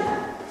imagine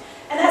that.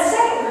 And that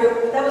second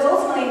group that was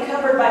ultimately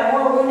covered by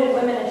more wounded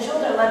women and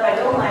children led by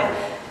Dull Knife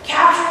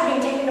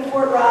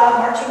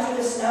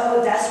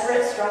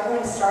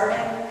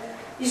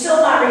You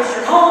still have not reached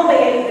your home, but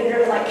yet you've been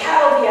driven like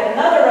cattle via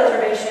another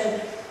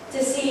reservation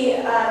to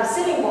see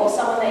Sitting Bull,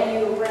 someone that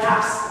you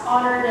perhaps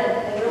honored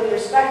and really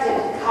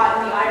respected, caught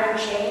in the iron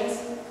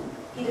chains,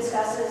 he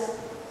discusses.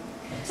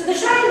 So the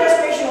Cheyenne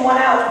desperation won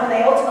out when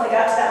they ultimately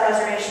got to that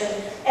reservation,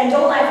 and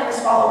Dole Knife and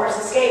his followers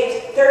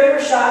escaped. 30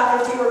 were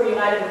shot, 50 were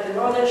reunited with the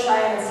Northern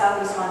Cheyenne in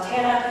southeast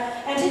Montana,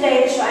 and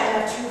today the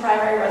Cheyenne have two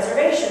primary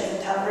reservations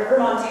in Tongue River,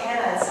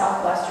 Montana, and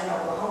southwestern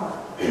Oklahoma,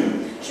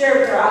 shared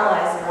with their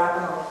allies, the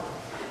Arapaho.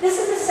 This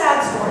is a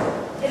sad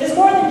story. It is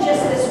more than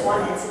just this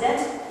one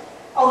incident.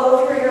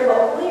 Although if you're here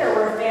locally or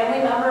were a family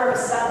member of a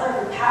settler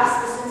who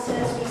passed this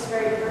incident, speaks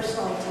very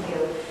personally to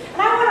you.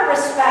 And I want to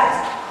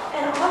respect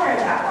and honor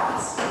that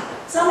loss.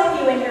 Some of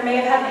you in here may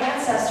have had an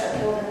ancestor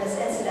killed in this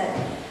incident,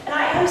 and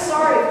I am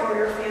sorry for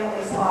your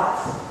family's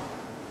loss.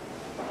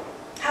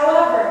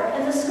 However,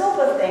 in the scope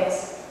of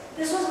things,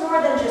 this was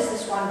more than just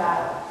this one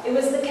battle. It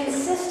was the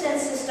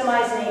consistent,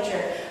 systemized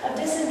nature of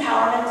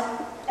disempowerment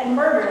and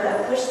murder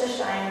that pushed the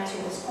Cheyenne to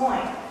this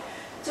point.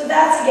 So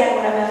that's again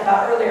what I meant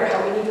about earlier,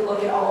 how we need to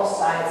look at all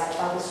sides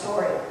of the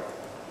story.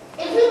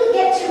 If we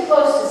get too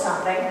close to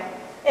something,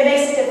 it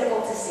makes it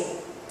difficult to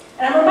see.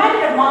 And I'm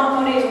reminded of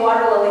Monet's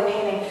water lily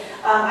painting.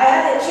 I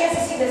had the chance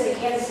to see this in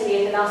Kansas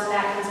City at the Nelson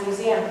Atkins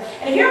Museum.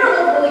 And if you ever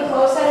look really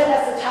close at it,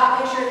 that's the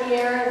top picture of the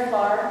air and the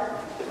far.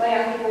 My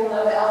young people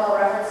know the Elmo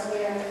reference to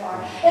the air and the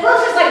far. It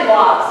looks just like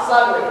blobs. It's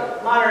ugly.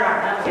 Modern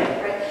art, not good,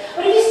 right?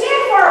 But if you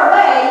stand far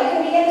away, you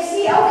can begin to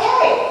see,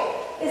 okay,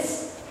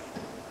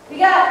 we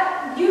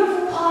got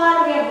beautiful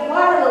pond, we have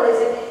water lilies,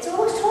 so it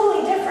looks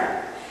totally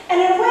different. And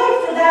in a way,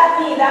 for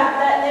that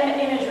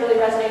image really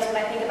resonates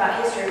when I think about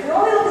history. If we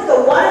only look at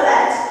the one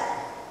event,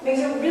 it makes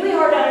it really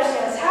hard to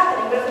understand what's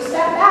happening. But if we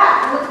step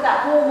back and look at that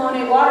whole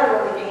Monet water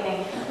lily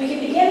painting, we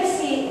can begin to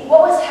see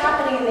what was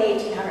happening in the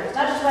 1800s,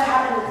 not just what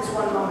happened at this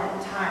one moment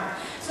in time.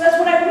 So that's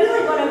what I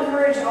really want to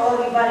encourage all of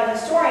you budding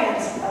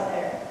historians out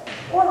there,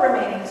 or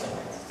remaining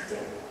historians, to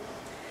do.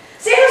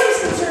 Sandoz was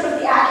concerned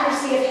with the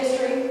accuracy of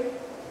history,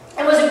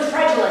 and was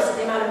incredulous at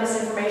the amount of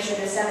misinformation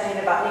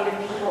disseminated about Native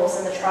peoples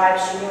and the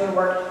tribes she knew and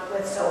worked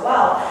with so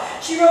well.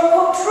 She wrote,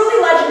 quote,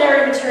 "Truly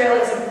legendary material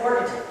is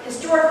important,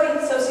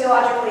 historically,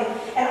 sociologically,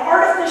 and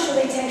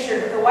artificially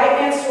tinctured with the white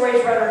man's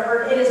stories read or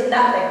heard. It is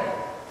nothing,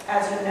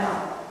 as you know."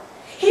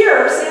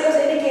 Here, Sandoz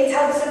indicates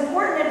how this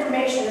important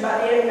information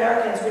about Native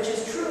Americans, which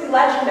is truly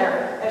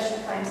legendary, as she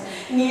claims,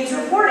 needs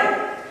reporting.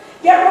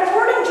 Yet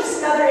reporting just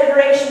another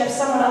iteration of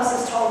someone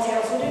else's tall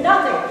tales will do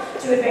nothing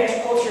to advance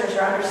cultures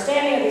or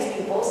understanding of these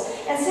peoples,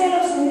 and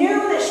Sandoz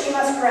knew that she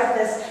must correct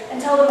this and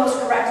tell the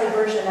most corrected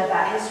version of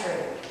that history.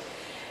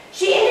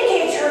 She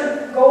indicates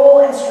her goal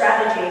and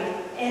strategy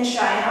in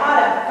Cheyenne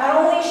Autumn. Not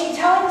only is she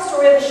telling the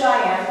story of the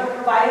Cheyenne, but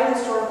providing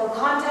historical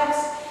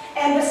context,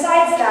 and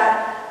besides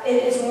that,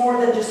 it is more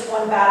than just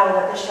one battle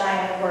that the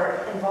Cheyenne were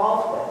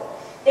involved with.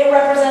 It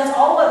represents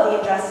all of the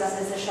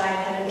injustices the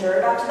Cheyenne had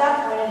endured up to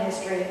that point in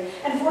history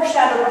and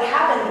foreshadowed what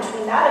happened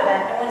between that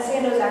event and when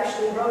Sandoz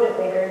actually wrote it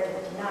later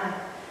in 1959.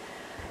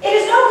 It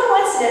is no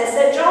coincidence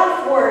that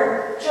John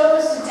Ford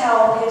chose to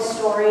tell his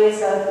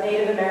stories of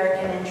Native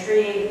American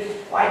intrigue,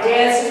 Why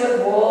Dances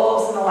with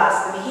Wolves and The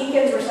Last of the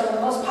Mohicans were some of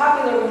the most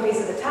popular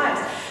movies of the times.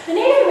 The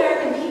Native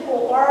American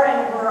people are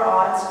and were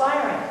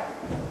awe-inspiring.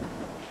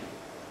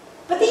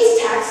 But these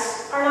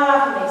texts are not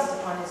often based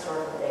upon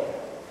historical data.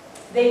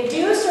 They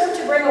do serve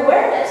to bring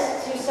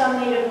awareness to some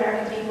Native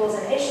American peoples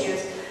and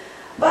issues,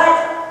 but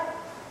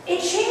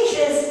it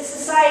changes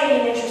society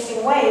in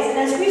interesting ways. And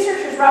as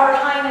researchers Robert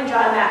Hine and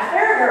John Matt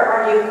Farragher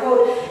argue,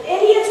 quote,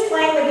 "Indians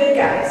playing the good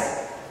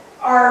guys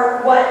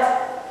are what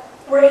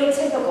were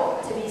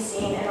atypical to be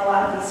seen in a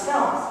lot of these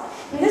films."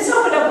 And this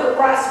opened up what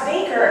Ross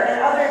Baker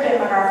and other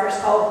demographers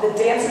called the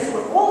Dances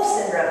with Wolves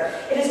syndrome.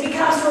 It has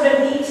become sort of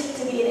neat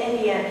to be an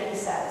Indian, he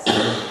says.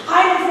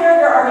 Hine and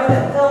Farragher argue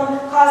that the film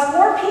caused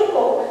more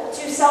people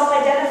to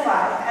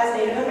self-identify as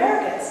Native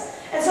Americans.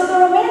 And so the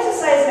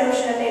romanticized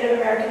notion of Native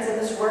Americans in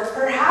this work,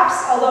 perhaps,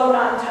 although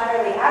not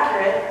entirely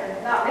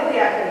accurate, not really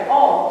accurate at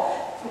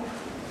all,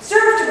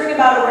 served to bring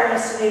about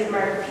awareness to Native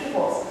American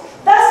peoples.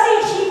 Thus, they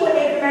achieve what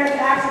Native American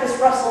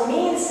activist Russell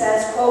Means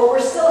says, quote,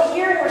 "We're still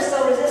here and we're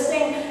still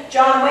resisting.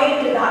 John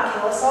Wayne did not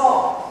kill us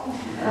all."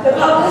 The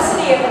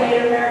publicity of the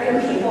Native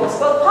American peoples,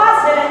 both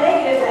positive and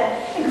negative, then,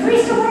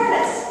 increased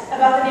awareness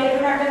about the Native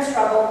American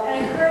struggle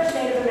and encouraged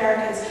Native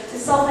Americans to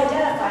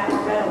self-identify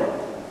more readily.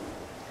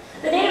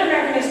 The Native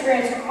American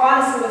experience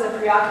honestly was a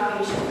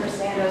preoccupation for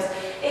Sandoz.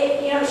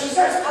 She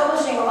starts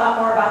publishing a lot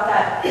more about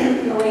that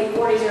in the late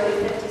 40s,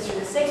 early 50s through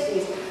the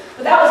 60s.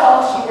 But that was all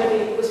she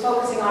really was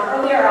focusing on.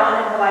 Earlier on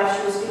in her life,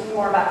 she was speaking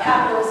more about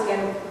capitalism,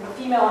 again,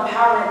 female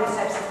empowerment, these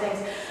types of things.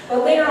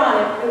 But later on,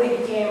 it really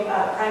became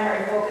a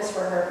primary focus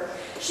for her.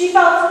 She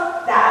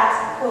felt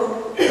that,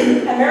 quote,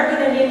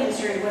 "American Indian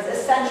history was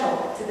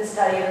essential to the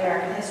study of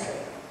American history."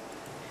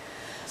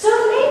 So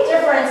the main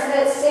difference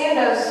that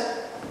Sandoz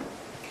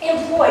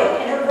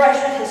employed in her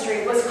correction of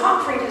history was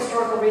concrete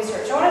historical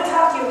research. I want to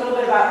talk to you a little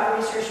bit about her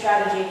research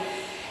strategy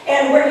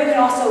and where you can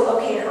also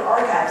locate her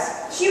archives.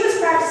 She was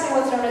practicing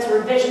what's known as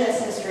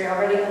revisionist history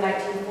already in the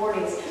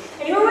 1940s.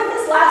 And you were with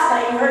us last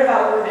you heard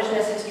about what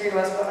revisionist history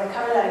was, but I'm going to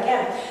cover that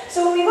again.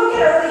 So when we look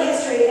at early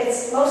history,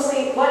 it's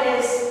mostly what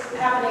is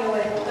happening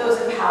with those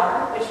in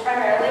power, which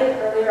primarily,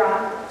 earlier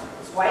on,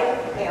 is white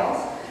males.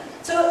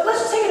 So let's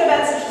just take an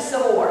event such as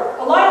Civil War.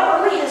 A lot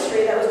of early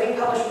history that was being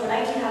published from the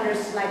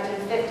 1900s to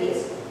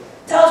 1950s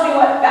tells me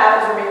what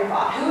battles were being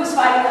fought, who was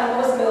fighting them,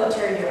 what was the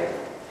military doing.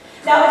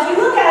 Now, if you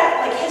look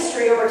at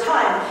history over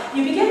time,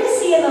 you begin to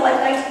see in the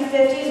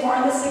 1950s, more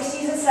in the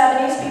 60s and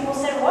 70s, people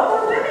said, what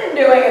were women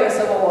doing in the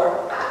Civil War?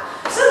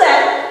 So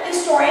then,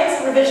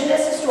 historians,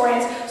 revisionist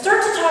historians,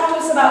 start to talk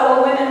to us about,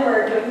 well, women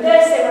were doing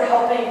this, they were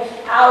helping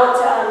out,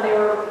 they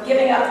were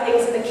giving up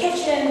things in the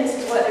kitchen, this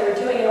is what they were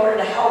doing in order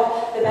to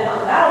help the men on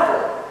the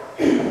battlefield.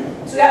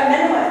 So we got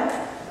men and women,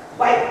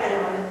 white men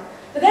and women.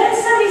 But then in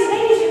the 70s and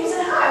 80s, people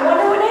said, I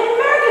wonder what Native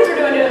Americans were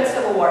doing during the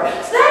Civil War.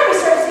 So then we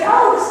started to see,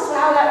 oh, this is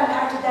how that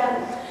impacted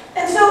them.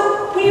 And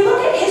so when you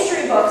look at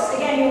history books,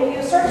 again,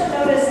 you'll start to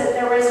notice that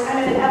there was kind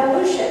of an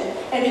evolution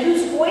and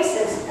whose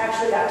voices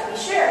actually got to be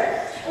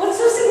shared. And what's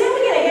so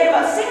significant, again,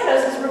 about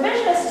Sandoz is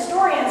revisionist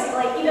historians,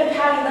 like even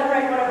Patty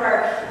Limerick, one of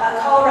our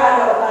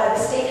Colorado, the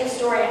state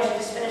historian, she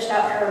just finished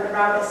out her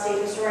route as state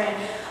historian.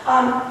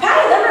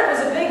 Patty Limerick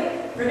was a big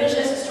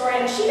revisionist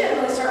historian. She didn't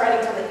really start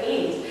writing until the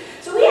 80s.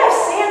 So we have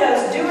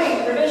Sandoz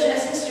doing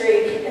revisionist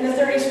history in the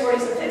 30s,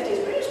 40s, and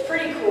 50s, which is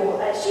pretty cool.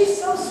 She's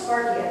so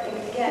sparky, I think.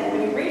 Again,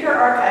 when you read her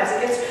archives,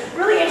 it gets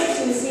really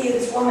interesting to see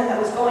this woman that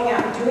was going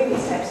out and doing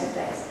these types of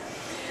things.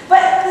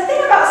 But the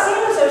thing about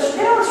Sandoz, though, she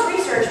did all this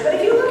research, but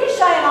if you look at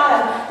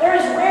Cheyenne, there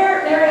is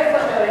rare narrative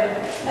footnoting.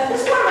 Now,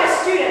 this is one of my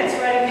students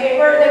writing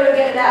paper, they would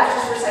get an F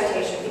just for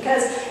citation,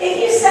 because if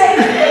you say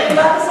that you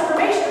got this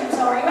information from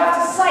somewhere, you have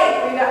to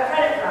cite where you got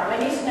credit from. My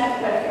niece and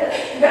nephew got it.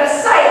 You got to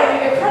cite where you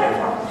get credit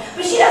from.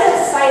 But she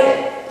doesn't cite it.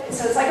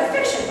 So it's like a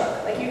fiction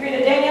book, like you read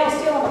a Danielle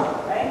Steele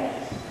novel, right?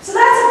 So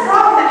that's a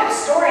problem that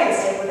historians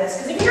take with this,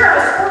 because if you're a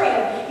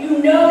historian, you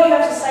know you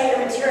have to cite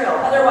your material.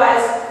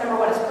 Otherwise, number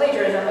one, it's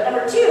plagiarism, but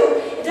number two,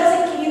 it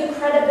doesn't give you the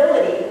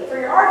credibility for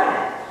your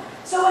argument.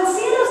 So when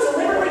Sandoz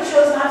deliberately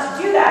chose not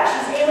to do that,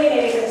 she's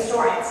alienating the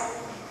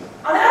historians.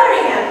 On the other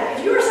hand,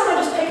 if you were someone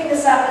just picking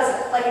this up as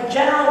like a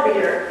general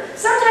reader,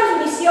 sometimes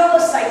when you see all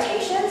those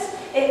citations,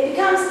 it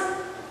becomes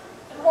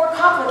more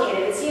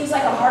complicated. It seems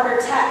like a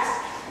harder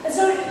text. And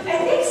so I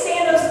think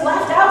Sandoz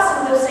left out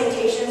some of those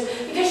citations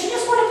because she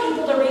just wanted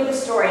people to read the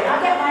story,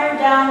 not get mired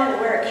down in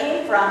where it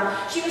came from.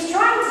 She was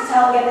trying to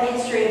tell, again, the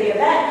history of the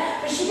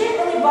event, but she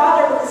didn't really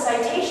bother with the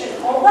citation.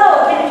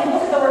 Although, again, if you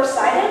look at the work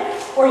cited,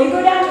 or you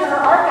go down to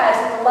her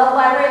archives at the Love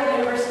Library at the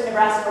University of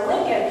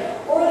Nebraska-Lincoln,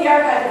 or the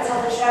archive at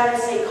Southern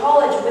Cheyenne State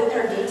College with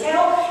her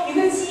detail, you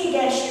can see,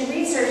 again, she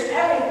researched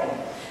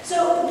everything.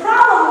 So the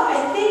problem,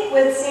 I think,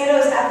 with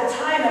Sandoz at the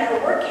time that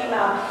her work came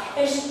out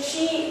is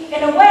she,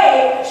 in a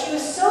way, she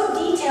was so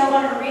detailed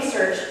on her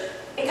research,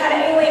 it kind of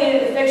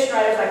alienated the fiction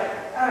writers, like,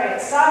 all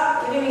right,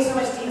 stop giving me so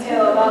much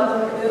detail about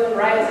the moon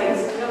rising,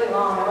 it's really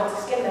long, I want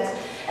to skim this.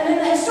 And then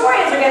the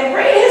historians are getting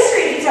great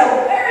history detail,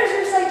 but where is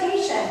your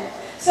citation?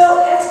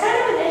 So it's kind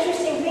of an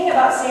interesting thing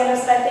about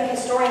Sandoz that I think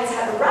historians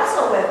had to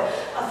wrestle with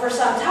for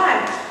some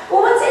time.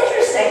 Well, what's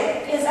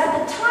interesting is at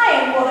the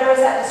time, well, there was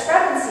that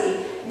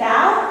discrepancy.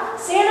 Now,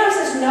 Sandoz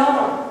is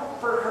known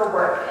for her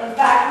work. In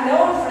fact,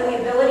 known for the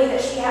ability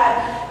that she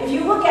had. If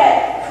you look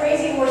at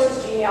Crazy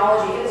Horse's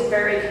genealogy, it is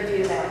very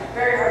confusing,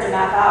 very hard to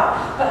map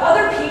out. But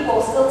other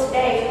people still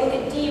today, if you look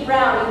at Dee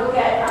Brown, you look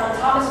at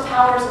Thomas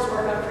Powers'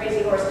 work on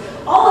Crazy Horse,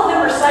 all of them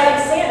are citing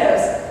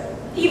Sandoz,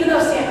 even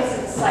though Sandoz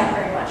didn't cite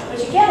very much,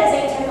 which again is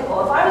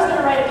atypical. If I was going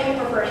to write a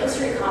paper for a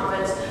history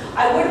conference,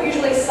 I would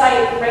usually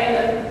cite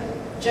random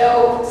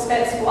Joe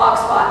Smith's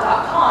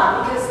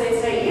blogspot.com because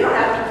they say, you don't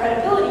have any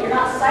credibility, you're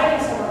not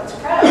citing someone that's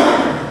credible.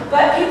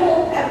 But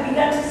people have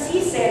begun to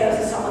see Sandoz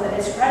as someone that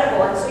is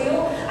credible. And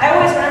so I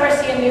always, whenever I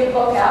see a new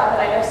book out that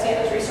I know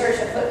Sandoz research,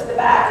 I flip to the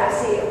back, I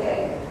see,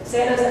 okay,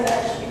 Sandoz and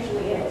that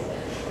usually is,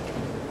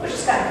 which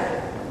is kind of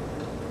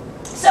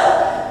good. So,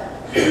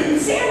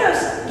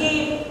 Sandoz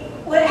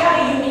had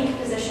a unique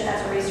position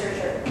as a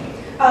researcher.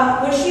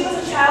 When she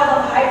was a child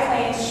on the High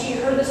Plains, she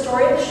heard the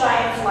story of the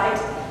Cheyenne flight,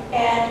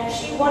 and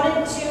she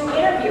wanted to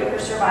interview her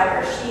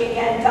survivors. She,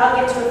 again, dug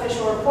into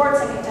official reports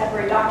and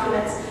contemporary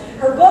documents.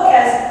 Her book,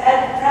 as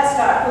Ed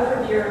Prescott, book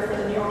reviewer for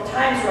the New York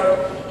Times, wrote,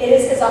 it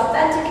is as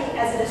authentic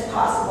as it is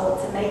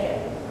possible to make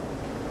it.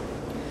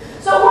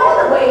 So one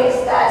of the ways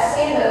that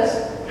Sandoz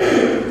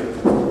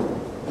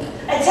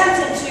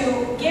attempted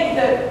to give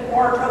the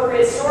more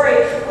appropriate story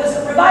was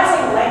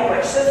revising the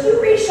language. So if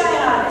you read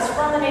Cheyenne, it's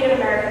from the Native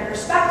American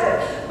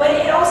perspective, but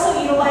it also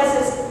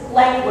utilizes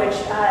language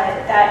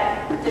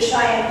that the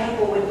Cheyenne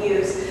people would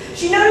use.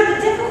 She noted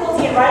the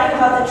difficulty in writing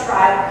about the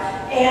tribe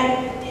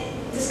and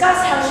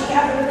discussed how she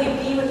had to really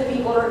be with the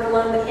people in order to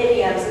learn the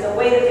idioms and the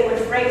way that they would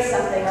phrase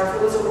something, or if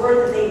it was a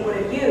word that they would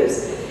have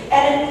used.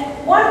 And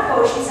in one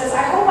quote, she says,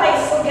 I hope I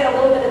still get a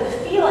little bit of the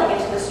feeling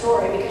into the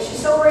story, because she's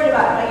so worried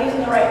about, am I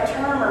using the right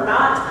term or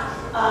not?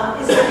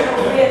 Is it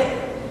appropriate?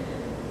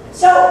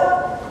 So,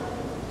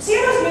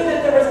 Sandoz knew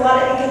that there was a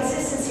lot of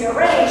inconsistency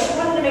already. She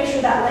wanted to make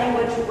sure that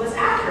language was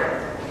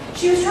accurate.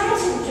 She was trying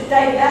to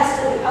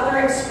divest of the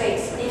othering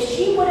space. If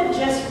she would have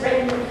just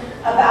written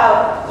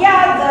about,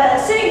 yeah,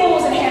 the Sitting Bull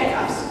was in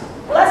handcuffs.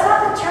 Well, that's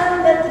not the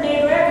term that the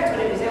Native Americans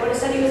would have used. They would have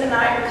said he was in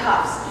iron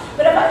cuffs.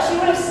 But if she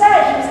would have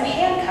said he was in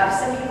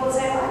handcuffs, then people would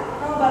say, well, I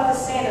don't know about the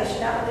Sandoz.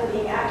 She's not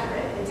really being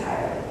accurate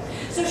entirely.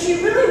 So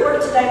she really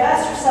worked to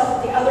divest herself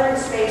of the othering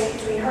space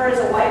between her as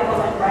a white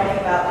woman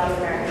writing about Native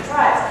American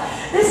tribes.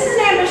 This is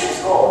an ambitious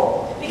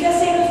goal because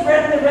Sandoz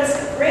ran the risk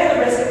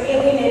of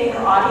alienating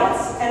her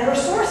audience and her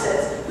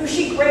sources, who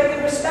she greatly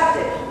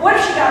respected. What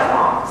if she got it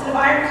wrong? Instead of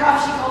iron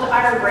cuffs, she called it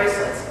iron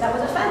bracelets. That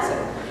was offensive.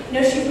 You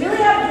know, she really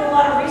had to do a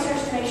lot of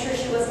research to make sure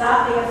she was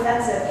not being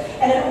offensive,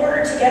 and in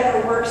order to get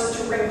her works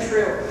to ring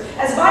true.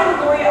 As Vine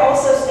Gloria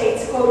also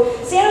states, quote,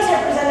 Sandoz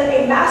had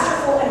presented a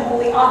masterful and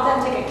wholly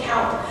authentic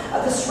account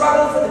of the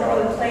struggle for the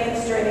Northern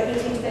Plains during the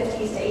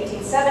 1850s to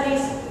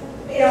 1870s,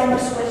 in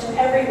almost which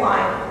every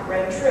line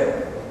rang true.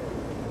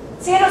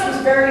 Sandoz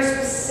was very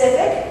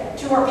specific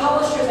to her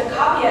publishers and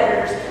copy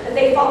editors that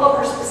they follow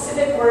her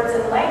specific words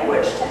and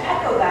language to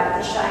echo that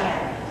of the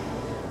Cheyenne.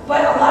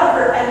 But a lot of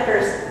her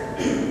editors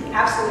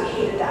absolutely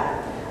hated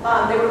that.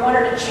 They would want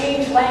her to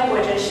change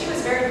language, and she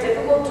was very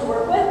difficult to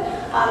work with.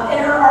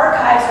 In her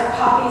archives are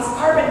copies,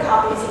 carbon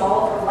copies of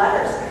all of her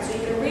letters, so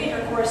you can read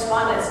her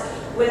correspondence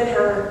with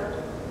her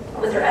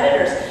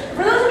editors. And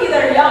for those of you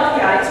that are young in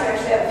the audience, we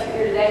actually have a few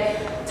here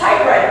today,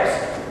 typewriters.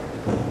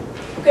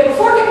 Okay,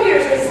 before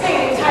computers, there was this thing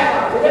named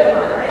typewriter. We live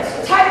on, right?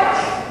 So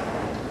typewriter.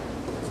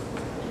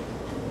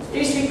 There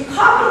used to be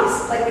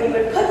copies, like when you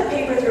would put the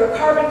paper through a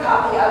carbon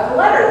copy of the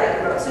letter that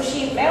you wrote. So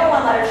she'd mail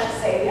one letter,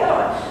 she'd save the other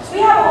one. So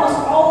we have almost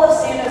all of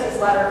Sandoz's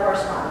letter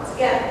correspondence.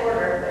 Again,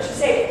 ordered, but she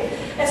saved it.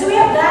 And so we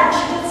have that, and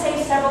she did save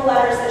several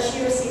letters that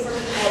she received from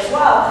people as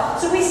well.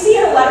 So we see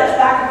her letters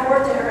back and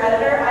forth to her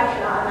editor. I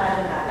cannot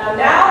imagine that.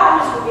 Now I'm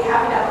just would be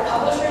happy to have a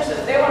publisher, so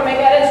if they want to make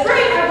edits,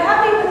 great, I'm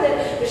happy with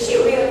it. But she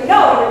would be like,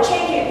 no, you're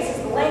changing it. This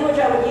is the language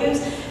I would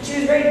use.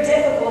 She was very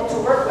difficult to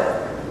work with.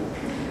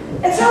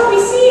 And so we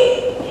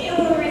see,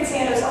 when we read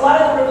Sandoz, a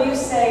lot of the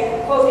reviews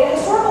say, quote, in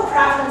historical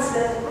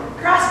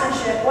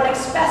craftsmanship, one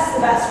expects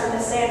the best from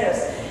Miss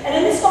Sandoz. And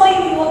in this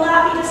volume, you will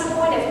not be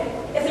disappointed.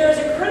 If there is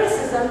a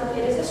criticism,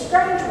 it is a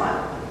strange one,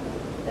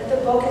 that the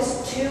book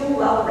is too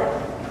well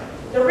written.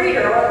 The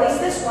reader, or at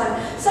least this one,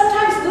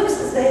 sometimes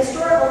loses the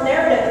historical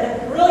narrative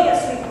in a brilliant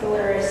sweep of the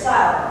literary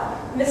style.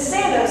 Miss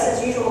Sandoz,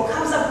 as usual,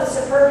 comes up with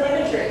superb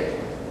imagery,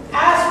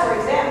 as, for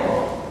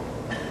example,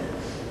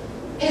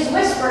 his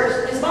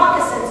whispers, his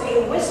moccasins,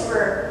 a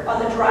whisper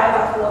on the dry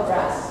buffalo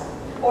grass.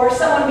 Or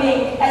someone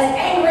being as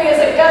angry as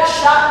a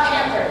gut-shot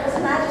panther.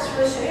 Wasn't that just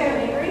really showing how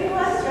angry he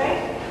was,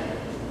 right?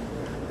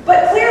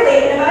 But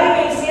clearly, in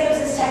evaluating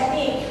Sandoz's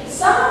technique,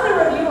 some of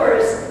the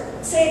reviewers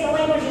say the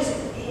language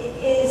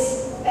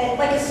is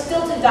like a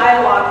stilted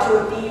dialogue to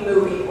a B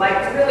movie,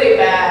 like really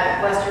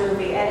bad Western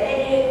movie. And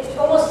it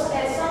almost,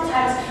 and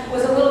sometimes,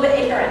 was a little bit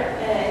ignorant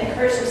and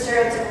encouraged some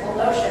stereotypical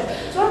notion.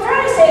 So what I'm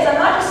trying to say is I'm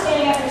not just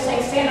standing up here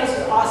saying Sandoz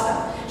was awesome.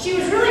 She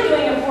was really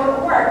doing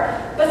important work,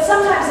 but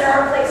sometimes there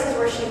are places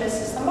where she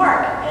misses the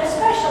mark. And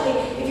especially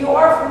if you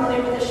are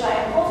familiar with the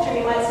Cheyenne culture,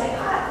 you might say,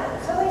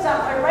 something's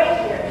not quite right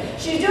here.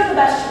 She was doing the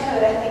best she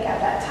could, I think,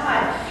 at that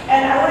time.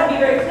 And I want to be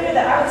very clear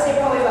that I would say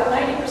probably about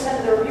 90%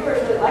 of the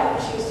reviewers really liked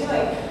what she was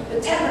doing,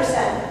 but 10%,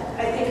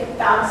 I think,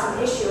 found some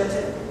issue and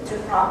took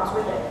problems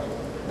with it.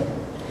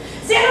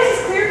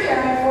 Sandoz's clear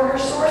caring for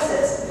her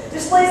sources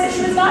displays that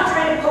she was not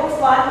trying to poke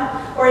fun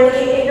or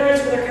indicate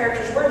ignorance with her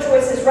characters' word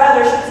choices.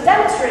 Rather, she was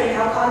demonstrating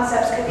how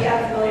concepts could be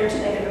unfamiliar to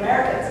Native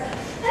Americans.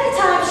 And at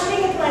times, she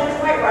didn't get the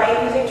language quite right,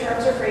 using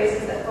terms or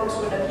phrases that folks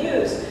would have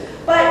used.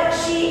 But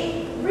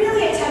she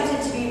really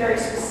attempted to be very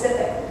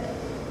specific.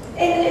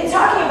 In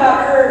talking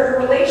about her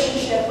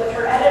relationship with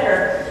her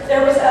editor,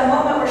 there was a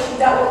moment where she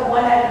dealt with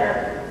one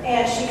editor,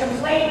 and she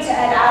complained to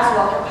Ed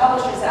Aswell, her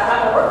publisher, said, I'm not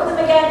going to work with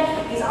him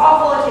again, he's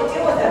awful, I can't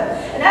deal with him.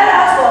 And Ed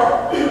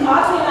Aswell,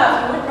 oddly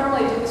enough, he wouldn't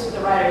normally do this with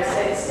the writer, he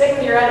said, stick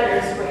with your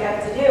editors is what you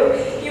have to do.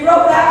 He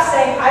wrote back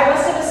saying, I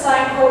must have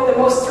assigned, quote, the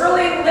most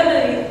thoroughly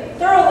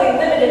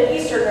limited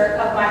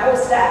Easterner of my whole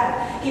staff.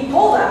 He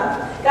pulled him,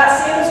 got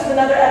Sandoz with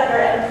another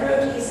editor, and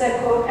proved, he said,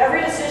 quote,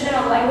 every decision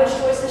on language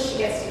choices she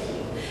gets to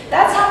keep.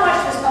 That's how much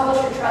this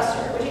publisher trusts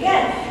her, which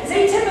again, is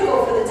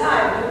atypical for the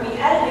time. You would be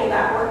editing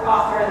that work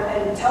author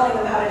and telling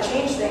them how to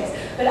change things.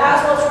 But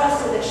Aswell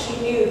trusted that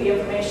she knew the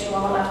information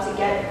well enough to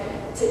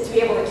be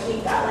able to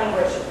keep that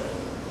language.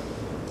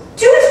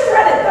 To his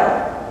credit,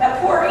 though,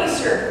 that poor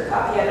Easter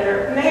copy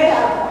editor may have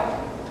had a point.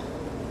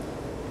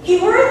 He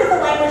worried that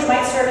the language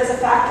might serve as a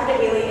factor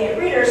to alienate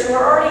readers who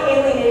were already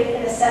alienated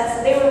in the sense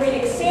that they were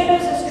reading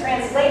Sandoz's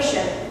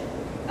translation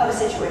of a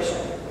situation.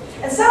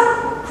 And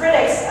some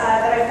critics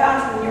that I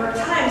found from the New York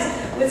Times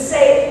would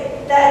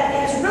say that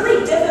it is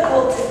really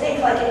difficult to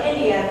think like an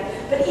Indian,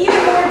 but even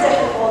more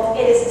difficult,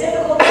 it is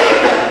difficult to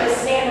think like Miss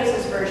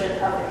Sandoz's version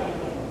of an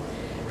Indian.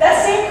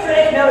 That same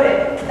critic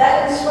noted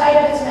that in spite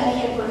of its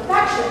many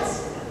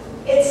imperfections,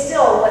 it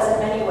still was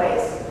in many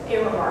ways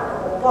a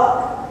remarkable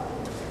book.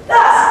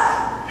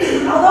 Thus,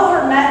 although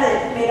her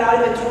method may not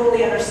have been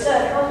totally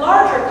understood, her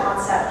larger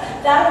concept,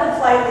 that of the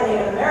plight of the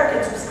Native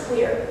Americans, was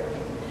clear.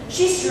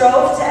 She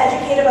strove to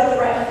educate about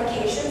the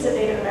ramifications of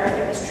Native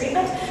American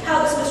mistreatment,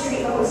 how this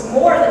mistreatment was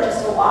more than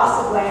just a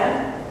loss of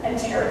land and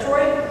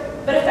territory,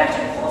 but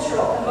affected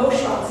cultural,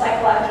 emotional, and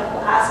psychological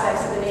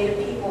aspects of the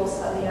Native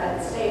peoples of the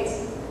United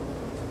States.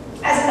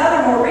 As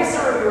another more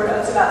recent reviewer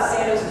notes about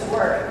Sandoz's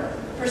work,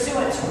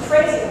 pursuant to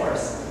Crazy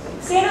Horse,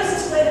 Sandoz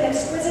displayed an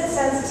exquisite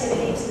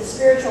sensitivity to the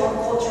spiritual and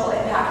cultural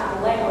impact of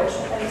the language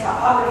and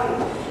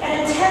topography,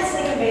 and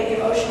intensely conveyed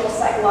the emotional,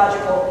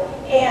 psychological,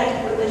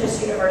 and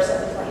religious universe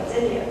of the Plains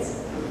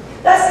Indians.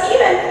 Thus,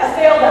 even a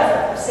failed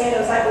effort of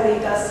Sandoz, I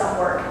believe, does some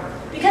work,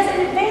 because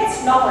it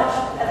advanced knowledge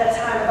at that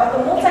time about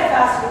the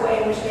multifaceted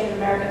way in which Native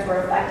Americans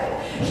were affected.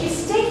 She's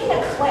staking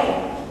a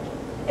claim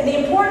in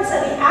the importance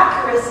of the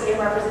accuracy of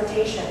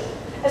representation,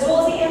 as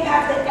well as the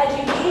impact that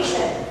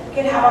education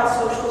can have on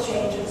social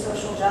change and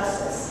social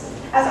justice.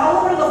 As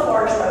Oliver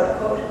LaForge wrote,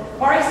 quote,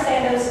 "Mari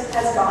Sandoz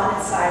has gone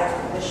inside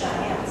the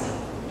Cheyennes."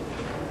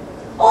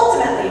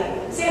 Ultimately,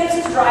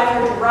 Sandoz's drive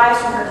here derives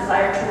from her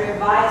desire to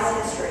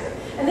revise history.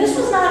 And this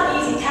was not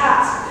an easy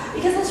task,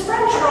 because his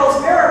friend Charles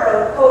Barrett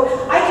wrote,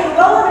 quote, "I can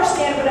well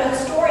understand what a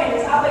historian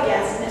is up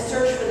against in his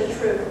search for the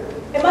truth.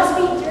 It must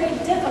be very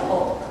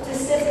difficult to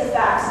sift the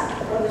facts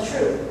from the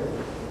truth."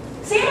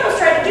 Sandoz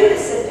tried to do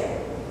this sifting,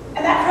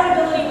 and that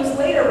credibility was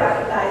later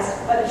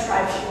recognized by the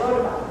tribe she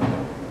wrote about.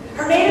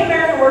 Her Native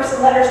American works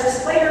and letters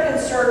display her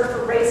concern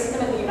for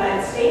racism in the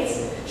United States.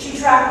 She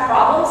tracked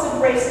problems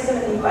of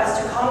racism in the U.S.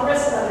 to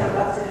Congress and other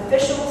elected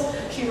officials.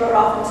 She wrote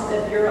often to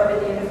the Bureau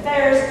of Indian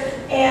Affairs.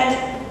 And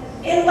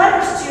in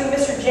letters to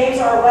Mr.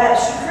 James R. Webb,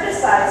 she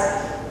criticized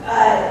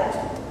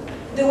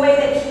the way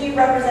that he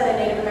represented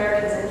Native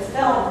Americans in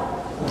film.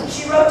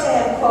 She wrote to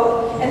him,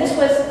 quote, and this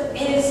was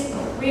his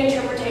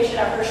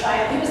reinterpretation of her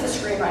Cheyenne. He was the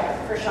screenwriter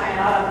for Cheyenne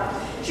Autumn.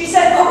 She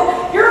said,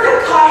 quote, "Your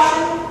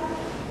concoction,"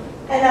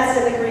 and that's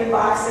in the green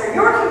box there,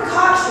 "your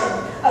concoction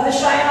of the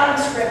Cheyenne Autumn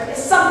script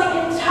is something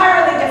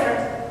entirely different.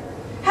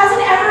 Has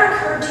it ever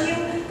occurred to you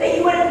that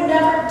you would have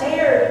never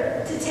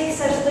dared to take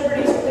such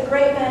liberties with the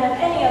great men of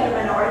any other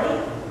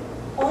minority?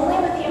 Only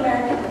with the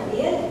American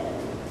Indian?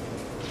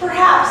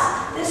 Perhaps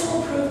this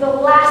will prove the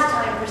last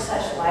time for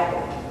such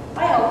libel.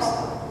 I hope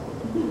so.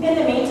 In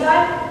the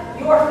meantime,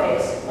 your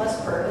face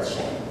must burn with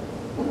shame."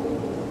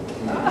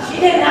 She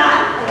did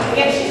not,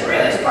 again, she's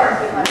really smart.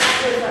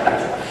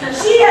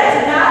 She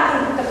did not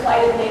think that the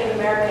plight of the Native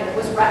American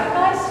was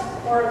recognized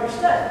or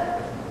understood.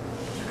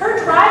 Her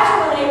drive to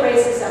eliminate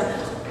racism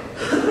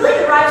really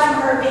derives from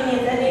her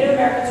opinion that Native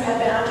Americans had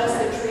been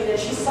unjustly treated.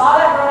 She saw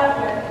that growing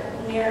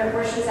up near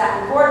where she's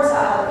at in Gordon, saw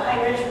how the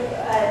Pine Ridge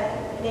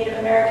Native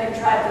American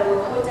tribe, the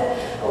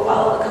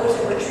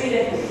Lakota were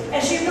treated,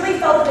 and she really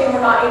felt that they were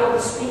not able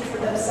to speak for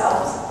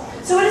themselves.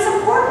 So it is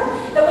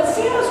important that when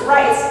Sandoz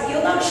writes,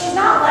 you'll notice she's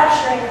not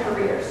lecturing her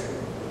readers.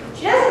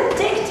 She doesn't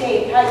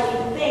dictate how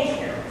you think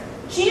here.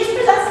 She just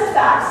presents the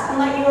facts and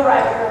let you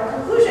arrive at your own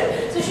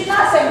conclusion. So she's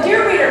not saying,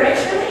 "Dear reader, make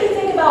sure that you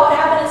think about what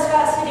happened in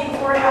Scott City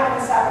before it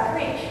happened in Sappa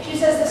Creek." She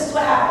says, "This is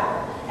what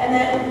happened." And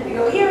then we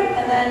go here,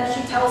 and then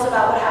she tells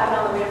about what happened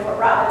on the way to Fort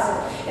Robinson.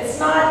 It's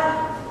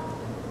not,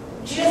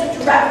 she doesn't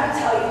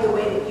directly tell you the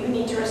way that you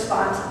need to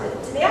respond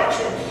to the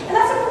action. And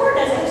that's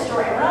important as a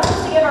historian. We're not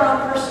supposed to give our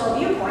own personal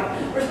viewpoint.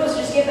 We're supposed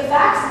to just give the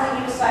facts and let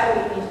you decide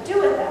what you need to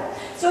do with that.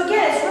 So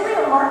again, it's really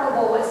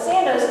remarkable what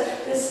Sandoz,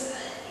 this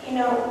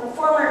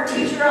former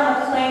teacher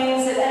on the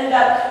plains that ended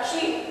up,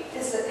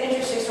 it's an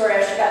interesting story.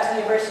 She got to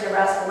the University of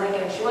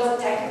Nebraska-Lincoln. She wasn't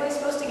technically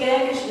supposed to get in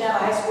because she didn't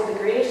have a high school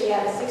degree. She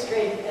had a 6th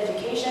grade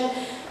education.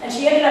 And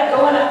she ended up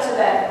going up to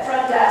the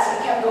front desk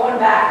and kept going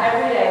back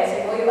every day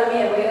saying, "Will you let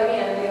me in? Will you let me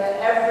in?"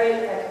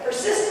 And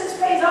persistence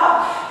pays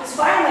off. Because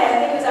finally, I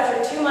think it was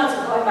after 2 months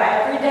of going by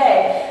every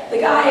day, the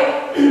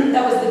guy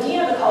that was the dean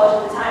of the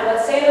college at the time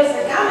let Sandoz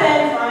say, "Come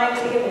in, fine,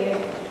 take a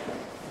meeting."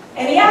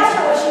 And he asked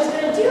her what she was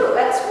going to do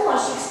at school, and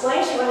she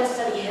explained she wanted to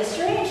study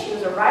history, and she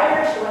was a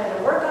writer, she wanted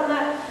to work on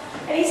that.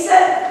 And he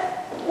said,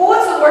 "Well,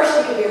 what's the worst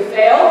she could do,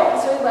 fail?"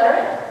 And so he let her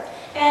in.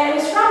 And it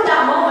was from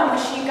that moment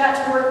when she got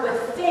to work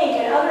with Fink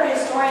and other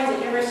historians at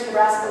University of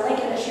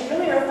Nebraska-Lincoln that she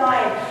really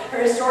refined her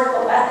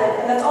historical method.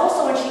 And that's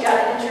also when she got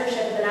an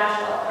internship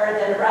at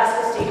the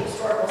Nebraska State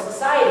Historical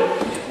Society.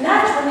 And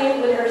that's when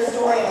her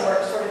historian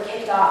work sort of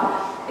kicked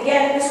off.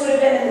 Again, this would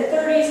have been in the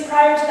 30s.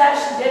 Prior to that,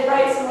 she did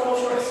write some little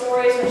short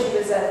stories when she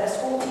was a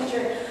school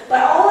teacher.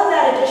 But all of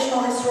that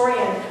additional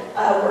historian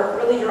work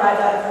really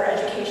derived out of her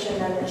education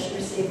that she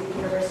received at the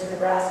University of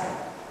Nebraska.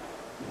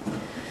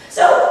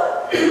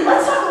 So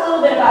let's talk a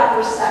little bit about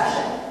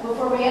reception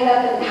before we end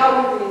up in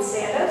how we read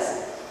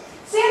Sandoz.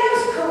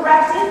 Sandoz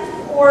corrected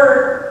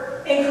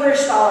or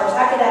encouraged scholars,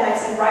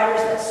 academics, and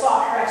writers that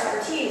sought her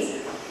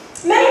expertise.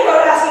 Many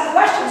wrote asking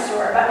questions to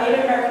her about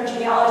Native American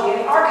genealogy,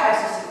 and the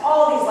archives will see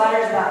all these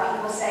letters about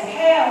people saying,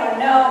 "Hey, I want to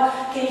know,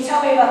 can you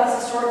tell me about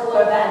this historical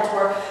event?"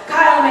 Or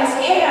Kyle may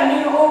say, "Hey, I'm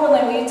new to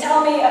Oberlin, will you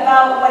tell me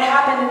about what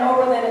happened in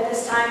Oberlin at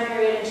this time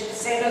period?" And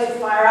Sandoz would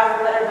fire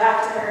off a letter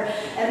back to her.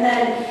 And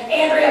then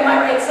Andrea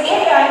might write and say,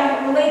 "Hey,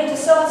 I'm related to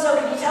so-and-so,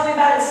 can you tell me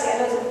about it?"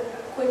 Sandoz would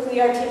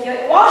quickly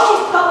articulate. While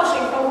she's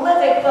publishing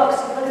prolific books,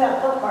 look at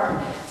that bookmark,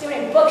 see how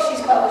many books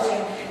she's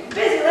publishing.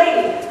 Busy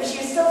lady, but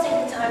she would still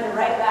take the time to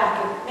write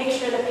back and make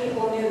sure that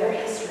people knew their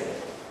history.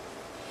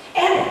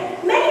 And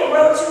many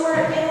wrote to her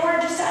in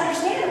order just to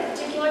understand a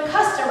particular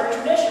custom or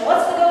tradition.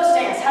 What's the ghost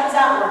dance? How does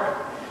that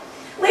work?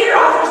 Later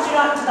authors do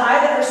not deny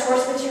that her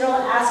source material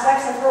and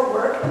aspects of her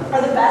work are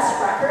the best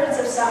records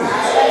of some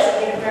aspects of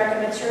Native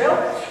American material,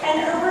 and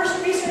her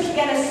research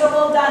again is so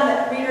well done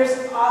that writers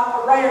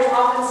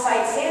often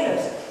cite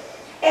Sandoz.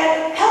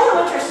 And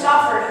Helen Winter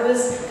Stauffer, who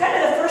was kind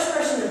of the first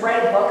person to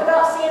write a book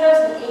about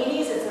Sandoz in the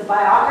 80s, it's a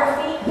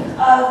biography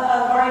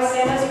of Mari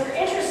Sandoz. If you're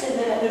interested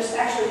in it, there's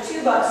actually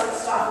 2 books that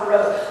Stauffer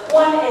wrote.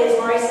 One is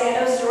Mari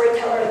Sandoz,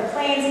 Storyteller of the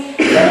Plains.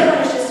 The other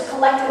one is just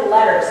collected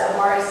letters of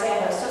Mari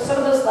Sandoz. So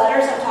some of those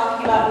letters I'm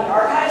talking about in the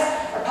archives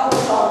are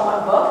published all in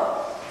one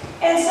book.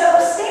 And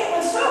so when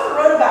Stauffer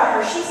wrote about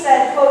her, she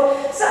said,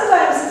 quote,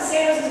 sometimes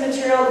Sandoz's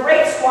material,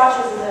 great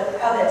swatches of it,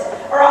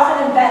 are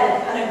often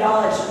embedded,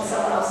 unacknowledged in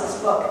someone else's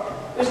book.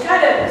 Which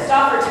kind of,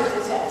 Stauffer took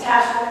this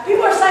attachment.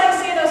 People are citing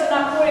Sandoz and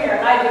not quoting her,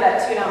 and I do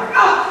that too. And I'm like,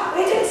 oh,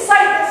 they didn't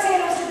cite that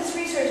Sandoz did this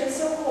research, it's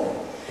so cool.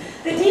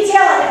 The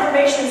detail and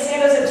information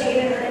Sandoz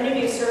obtained in her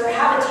interviews through her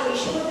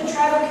habitation with the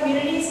tribal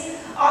communities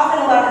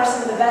often allowed her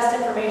some of the best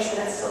information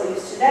that's still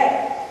used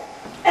today.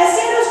 As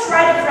Sandoz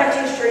tried to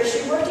correct history,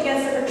 she worked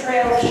against the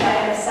portrayal of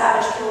Cheyenne as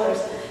savage killers,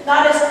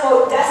 not as,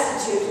 quote,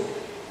 destitute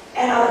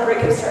and on the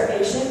brink of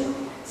starvation.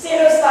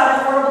 Sandoz thought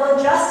a horrible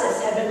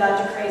injustice had been done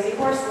to Crazy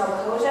Horse,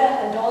 Lakota,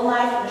 and Dull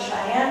Knife in the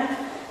Cheyenne,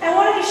 and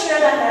wanted to share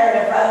that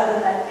narrative rather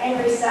than that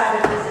angry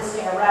savage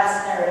resisting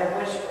arrest narrative,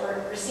 which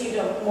received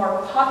a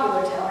more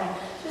popular telling,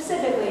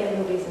 specifically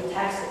in movies and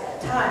texts at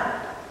that time.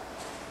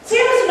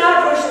 Sandoz did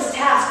not approach this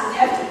task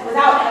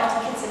without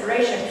hefty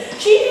consideration.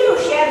 She knew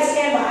she had to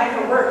stand behind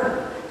her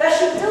work. Thus,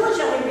 she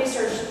diligently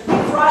researched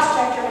and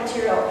cross-checked her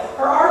material.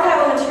 Her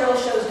archival material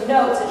shows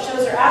notes. It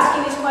shows her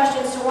asking these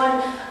questions to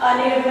one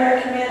Native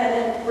American man and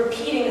then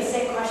repeating the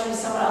same question to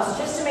someone else,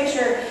 just to make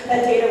sure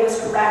that data was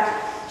correct.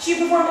 She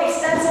performed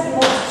extensive and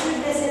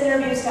multitudinous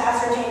interviews to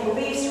ascertain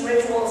beliefs and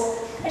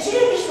rituals. And she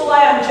didn't just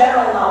rely on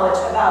general knowledge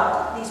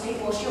about these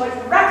people. She went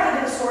directly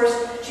to the source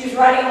she was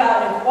writing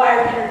about and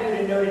inquired, interviewed,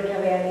 and noted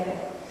nearly anything.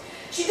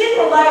 She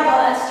didn't rely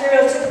upon that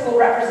stereotypical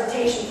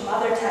representation from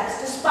other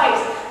texts, despite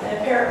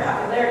an apparent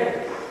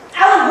popularity.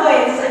 Alan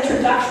Boyd, in his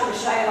introduction to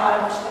Cheyenne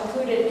Autumn, which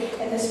concluded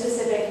in this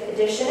specific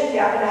edition, if you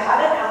happen to have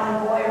it,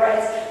 Alan Boyd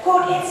writes,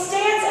 quote, it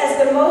stands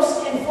as the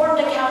most informed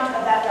account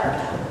of that dark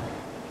time.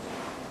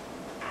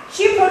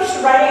 She approached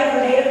the writing of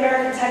her Native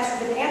American text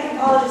with an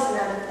anthropologist's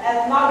and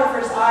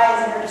ethnographer's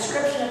eyes in her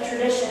description of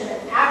tradition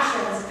and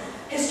actions,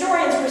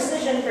 historian's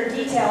precision for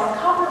detail, and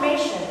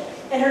confirmation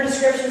in her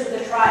descriptions of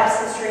the tribe's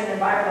history and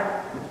environment.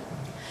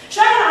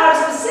 Cheyenne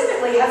Autumn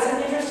specifically had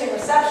some interesting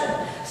reception.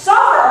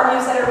 Stauffer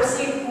argues that it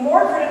received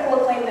more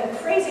critical acclaim than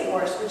Crazy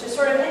Horse, which is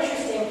sort of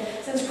interesting,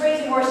 since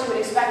Crazy Horse you would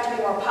expect to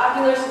be more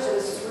popular, since it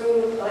was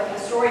through, like a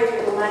story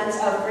through the lens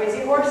of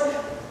Crazy Horse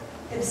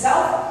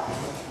himself.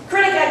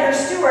 Critic Edgar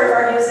Stewart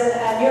argues in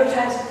a New York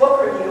Times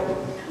book review,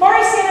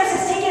 Mari Sandoz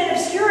has taken an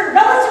obscure and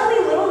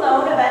relatively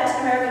little-known event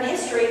in American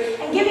history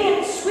and giving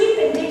it sweep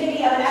and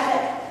dignity of an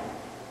epic.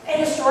 In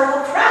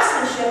historical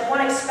craftsmanship,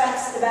 one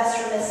expects the best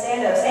from Miss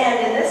Sandoz,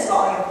 and in this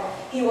volume,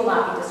 he will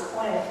not be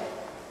disappointed.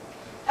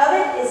 Of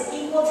it is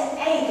equal to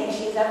anything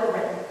she has ever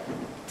written.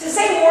 To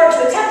say more,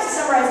 to attempt to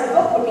summarize the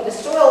book would be to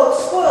spoil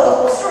the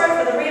whole story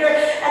for the reader,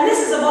 and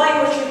this is a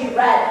volume which should be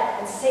read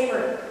and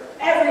savored.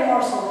 Every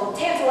morsel will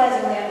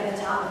tantalizingly under the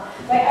tongue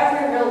by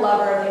every real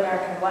lover of the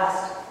American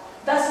West.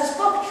 Thus, this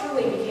book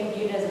truly became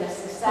viewed as a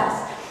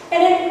success.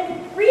 And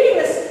in reading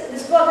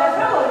this book, I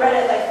probably read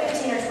it like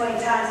 15 or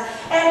 20 times,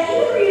 and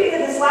even reading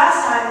it this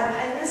last time,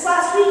 and this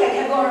last week I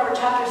kept going over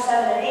chapters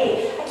 7 and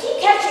 8. I keep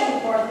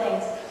catching more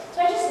things. So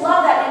I just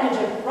love that image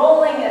of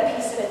rolling a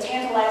piece of it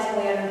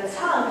tantalizingly under the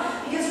tongue,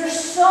 because there's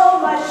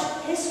so much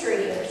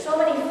history here, so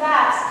many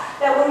facts,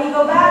 that when we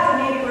go back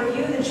and maybe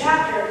review the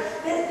chapter,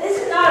 this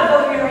is not a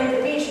book you're going to read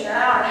at the beach in an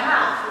hour and a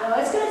half. You know,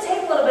 it's going to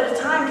take a little bit of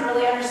time to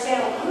really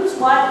understand who's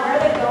what, where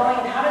they're going,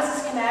 and how does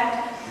this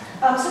connect.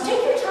 So take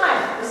your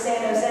time with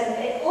Sandoz,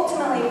 and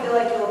ultimately feel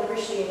like you'll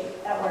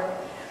appreciate that work.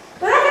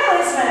 But that kind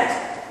of leads to my next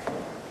point.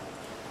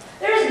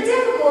 There's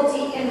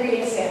difficulty in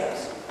reading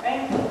Sandoz,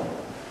 right?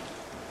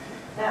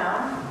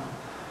 Now,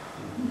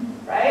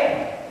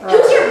 right?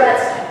 Who's here read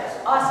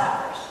Sandoz? Us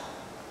outers.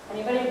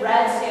 Anybody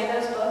read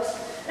Sandoz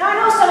books? Now I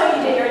know some of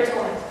you did, you're at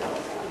Tolan.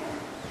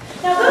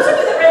 Now those of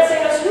you that read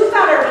Sandoz, who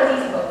found it a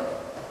really easy book?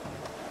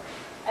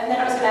 And then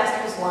I was going to ask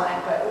who's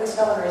lying, but at least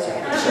no one raised your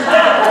hand.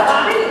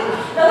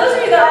 Now those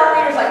of you that aren't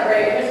readers, like,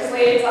 great, here's this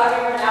lady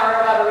talking for an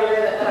hour about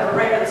a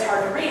writer that's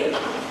hard to read.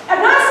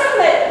 I'm not saying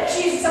that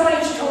she's someone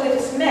you should totally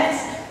dismiss,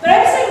 but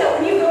I'm saying that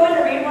when you go in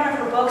to read one of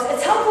her books,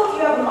 it's helpful if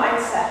you have a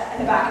mindset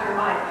in the back of your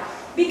mind.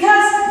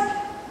 Because,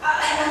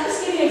 I'll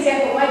just give you an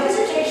example. My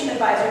dissertation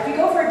advisor, if you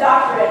go for a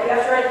doctorate, you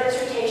have to write a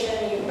dissertation,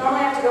 and you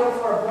normally have to go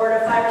before a board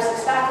of 5 or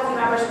 6 faculty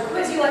members who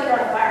quiz you like you're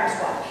on a firing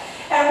squad.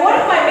 And one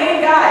of my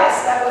main guys,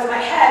 that was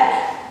my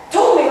head,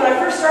 told me when I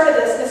first started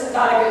this is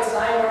not a good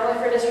sign. Normally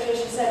for a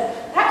dissertation, she said,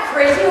 that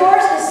crazy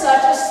horse is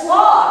such a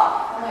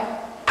slog. I'm like,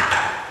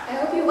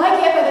 I hope you like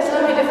it by the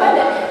time I defend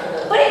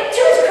it. But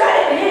to his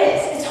credit, it is.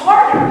 It's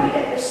hard to read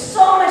it. There's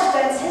so much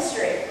dense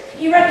history.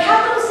 He read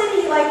Capital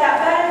City, he liked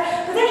that better,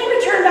 but then he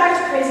returned back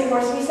to Crazy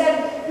Horse and he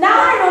said, now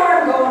I know where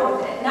I'm going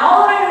with it.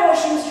 Now that I know what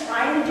she was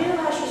trying to do,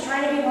 how she was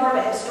trying to be more of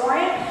a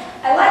historian,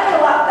 I like it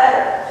a lot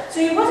better.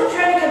 So he wasn't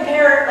trying to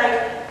compare,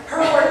 like, her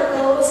work,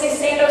 let's say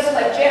Sandoz to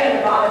like Janet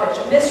Ivanovich,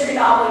 a mystery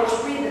novel, you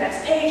just read the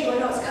next page, you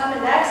know what's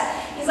coming next.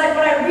 He's like,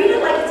 when I read it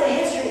like it's a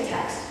history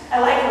text, I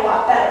like it a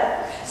lot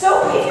better.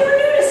 So if you were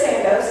new to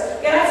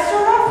Sandoz, you're going to have to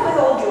start off with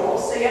Old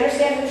Jules, so you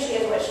understand who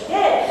she is, what she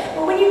did.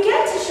 But when you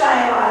get to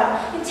Cheyenne,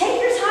 you take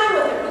your time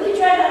with it, really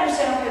try to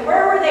understand, okay,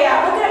 where were they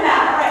at? Look at a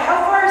map. All right,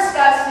 how far is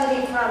Scott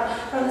City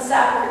from the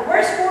Sappa?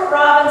 Where's Fort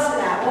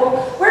Robinson at?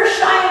 Well, where's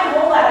Cheyenne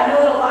Hole at? I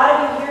know that a lot of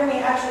you here may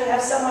actually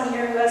have someone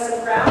here who has some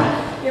ground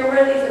here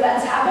where these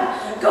events happen.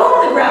 Go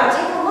on the ground,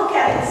 take a look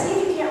at it, and see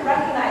if you can't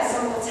recognize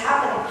some of what's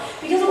happening.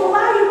 Because it will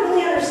allow you to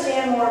really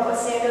understand more of what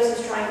Sandoz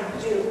is trying to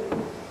do.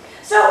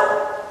 So,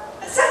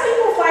 some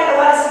people find a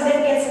lot of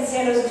significance in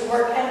Sandoz's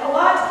work, and a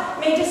lot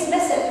may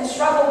dismiss it and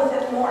struggle with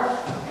it more.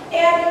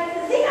 And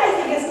the thing I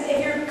think is,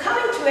 if you're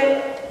coming to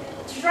it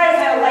to try to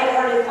find a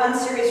lighthearted,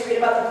 unserious read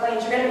about the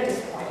plains, you're going to be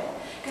disappointed.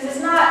 Because it's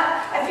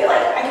not, I feel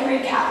like I can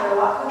read Kepler a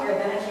lot quicker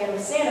than I can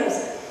with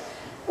Sandoz.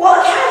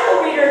 While a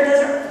casual reader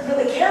doesn't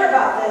really care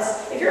about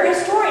this, if you're a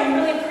historian, you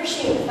really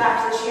appreciate the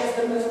fact that she has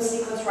the moon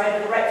sequence right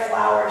and the right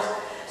flowers.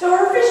 So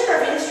her vision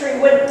of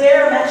history wouldn't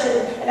dare mention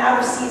an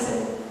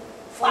out-of-season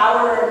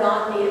flower or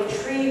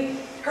non-native tree.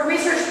 Her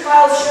research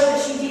files show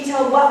that she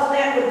detailed what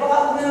plant would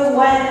bloom,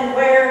 when and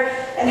where,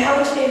 and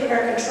how each Native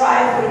American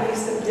tribe would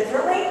use them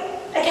differently.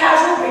 A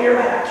casual reader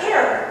might not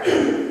care.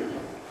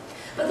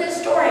 But the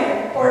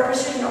historian, or a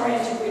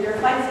precision-oriented reader,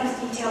 finds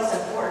these details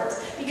important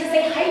because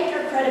they heighten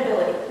her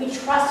credibility. We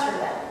trust her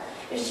then.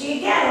 If she,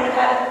 again, would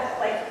have had,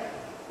 like,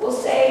 we'll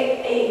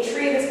say, a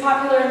tree that's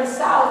popular in the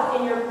South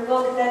in your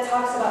book that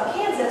talks about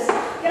Kansas,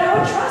 then I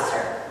would trust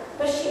her.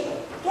 But she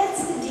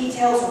gets the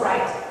details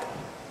right.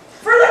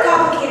 Further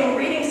complicating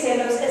reading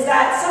Sandoz is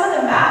that some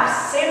of the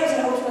maps Sandoz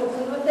had hoped to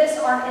include with this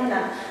aren't in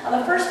them. On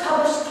the first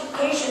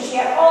publication, she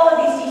had all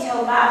of these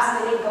detailed maps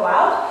and they didn't go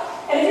out.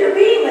 And if you're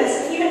reading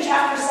this, even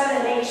chapter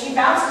 7 and 8, she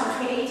bounced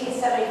between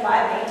 1875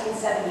 and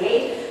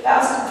 1878,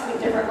 bounced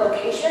between different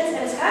locations, and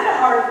it's kind of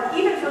hard,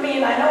 even for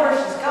me, and I know where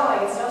she's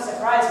going, it's no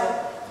surprise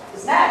what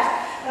is next.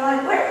 And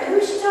I'm like,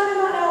 who is she talking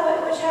about now?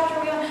 What chapter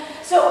are we on?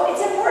 So it's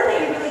important that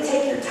you really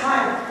take your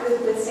time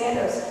with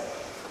Sandoz.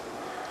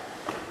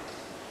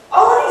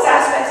 All of these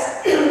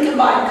aspects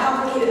combined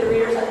complicated the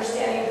reader's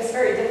understanding of this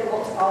very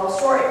difficult to follow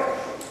story.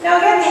 Now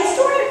again, the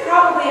historian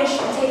probably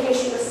should take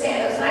issue with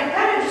Sandoz, and I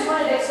kind of just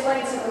wanted to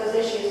explain some of those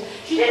issues.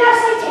 She didn't have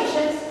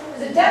citations, it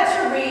was a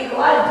denser read, a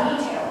lot of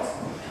details.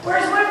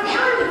 Whereas what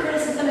countered the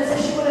criticism is that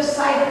she would have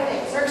cited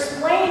things or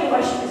explained why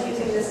she was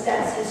using this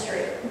dense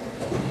history.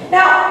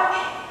 Now,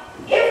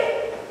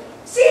 if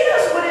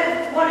Sandoz would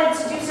have wanted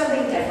to do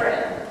something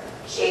different,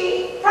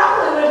 she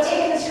probably would have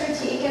taken this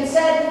critique and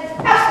said,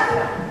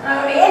 absolutely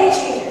not going to be any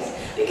changes,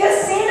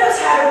 because Sandoz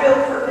had a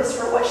real purpose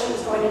for what she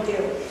was going to do.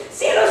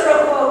 Sandoz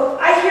wrote, quote,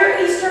 I hear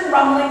Eastern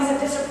rumblings of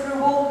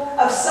disapproval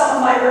of some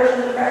of my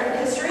version of American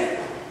history.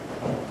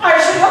 I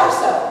should hope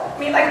so. I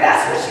mean, like,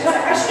 that's what she was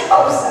like, I should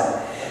hope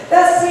so.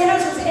 Thus,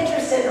 Sandoz was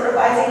interested in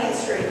revising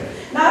history,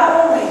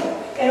 not only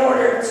in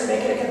order to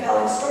make it a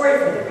compelling story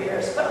for the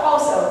readers, but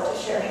also to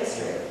share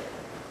history.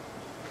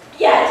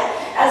 Yet,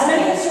 as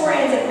many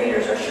historians and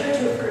readers are sure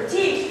to have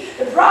critiqued,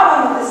 the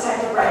problem with this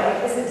type of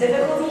writing is the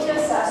difficulty to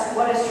assess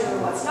what is true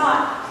and what's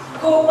not.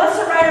 Quote, once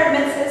the writer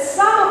admits that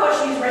some of what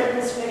she's written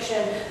is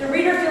fiction, the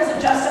reader feels a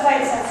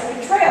justified sense of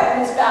betrayal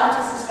and is bound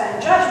to suspend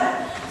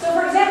judgment. So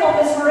for example,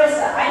 Miss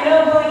Marissa, I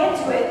know going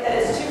into it that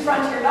it's two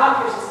frontier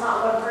doctors, it's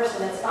not one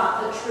person, it's not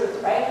the truth,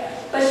 right?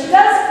 But she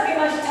does pretty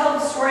much tell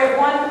the story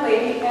of one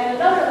lady and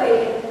another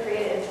lady and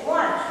create it into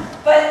one.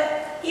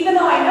 But even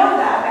though I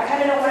know that, I kind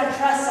of don't want to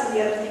trust some of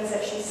the other things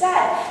that she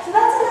said. So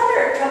that's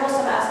another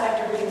troublesome aspect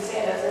of reading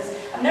Sandoz is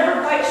I'm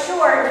never quite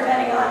sure,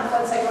 depending on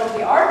once I go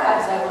into the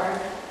archives I learn,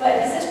 but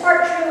is this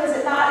part true, is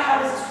it not, how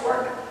does this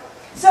work?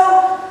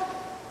 So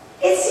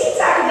it seems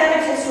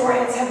academic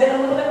historians have been a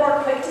little bit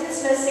more quick to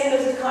dismiss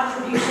Sandoz's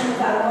contribution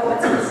without a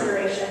moment's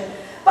consideration.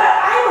 But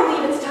I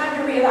believe it's time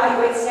to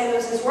reevaluate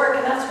Sandoz's work,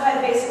 and that's why I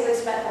basically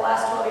spent the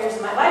last 12 years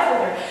of my life with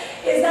her,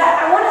 is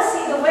that I want to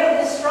see the way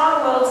this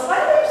strong-willed,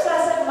 slightly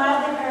obsessive,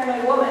 mildly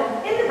paranoid woman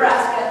in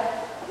Nebraska,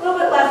 a little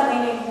bit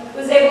left-leaning,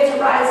 was able to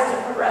rise as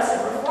a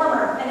progressive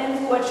reformer and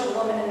influential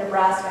woman in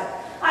Nebraska.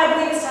 I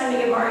believe it's time to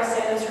give Mari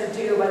Sandoz her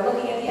due by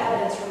looking at the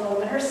evidence from the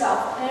woman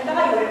herself and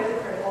evaluate it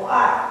with a critical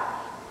eye.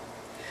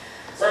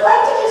 So I'd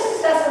like to just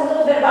discuss a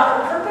little bit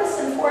about her purpose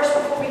and force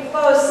before we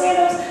close.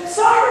 Sandoz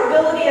saw her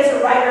ability as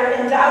a writer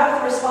endowed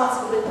with the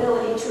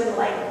responsibility to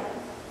enlighten.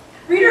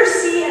 Readers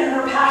see in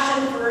her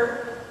passion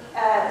for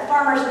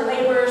farmers and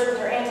laborers, with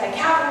her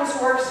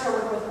anti-capitalist works, her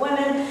work with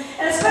women,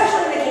 and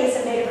especially in the case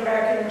of Native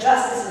American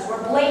injustices,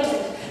 were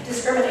blatant,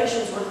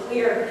 Discriminations were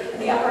clear in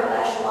the upper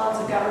echelons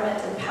of government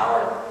and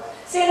power.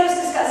 Sandoz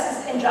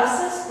discusses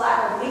injustice,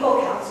 lack of legal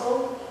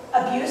counsel,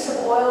 abuse of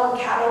oil and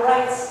cattle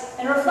rights,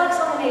 and reflects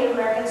on the Native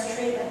Americans'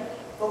 treatment,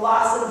 the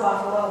loss of the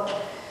buffalo.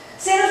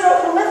 Sandoz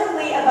wrote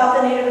prolifically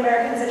about the Native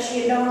Americans that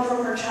she had known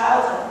from her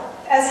childhood.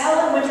 As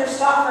Helen Winter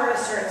Stoffer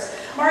asserts,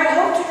 Mari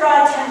hoped to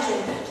draw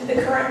attention to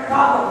the current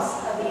problems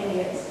of the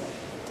Indians.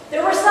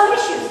 There were some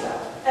issues,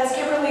 though. As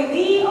Kimberly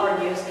Lee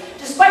argues,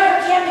 despite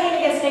her campaign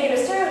against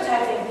negative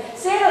stereotyping,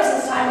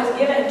 Sandoz's time was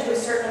given to a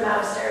certain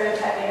amount of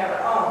stereotyping of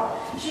her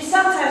own. She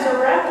sometimes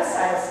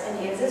overemphasized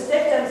Indians as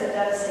victims of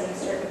devastating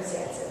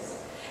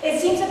circumstances. It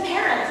seems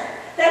apparent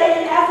that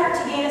in an effort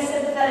to gain a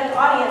sympathetic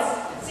audience,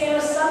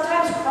 Sandoz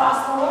sometimes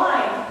crossed the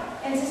line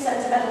into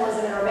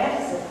sentimentalism and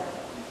romanticism.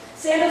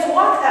 Sandoz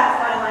walked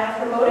that fine line,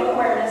 promoting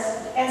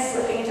awareness and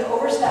slipping into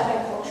overstepping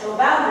cultural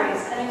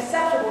boundaries and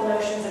acceptable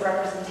notions of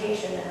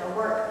representation in her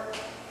work.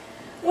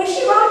 When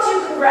she wrote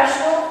to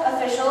congressional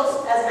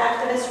officials as an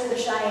activist for the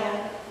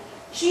Cheyenne,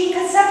 she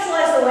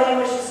conceptualized the way in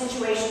which the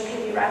situation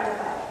could be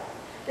rectified.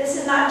 This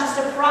is not just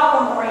a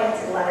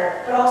problem-oriented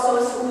letter, but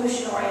also a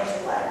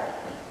solution-oriented letter.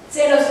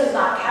 Sandoz does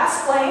not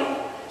cast blame.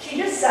 She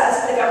just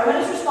says the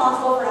government is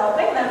responsible for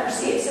helping and then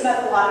proceeds to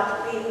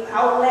methodologically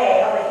outlay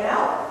how they can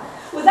help.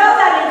 Without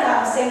that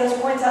income, Sandoz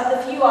points out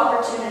the few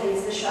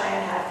opportunities the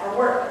Cheyenne had for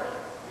work.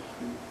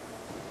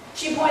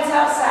 She points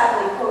out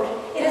sadly, quote,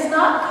 "It is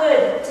not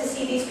good to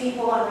see these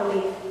people on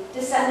relief,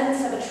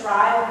 descendants of a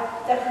tribe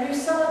that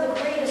produced some of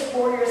the greatest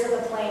warriors of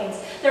the plains.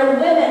 They're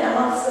women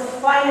amongst the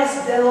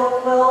finest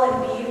quill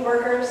and bead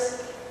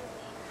workers.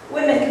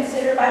 Women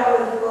considered by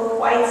both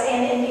whites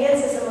and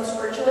Indians as the most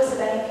virtuous of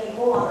any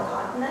people on the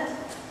continent."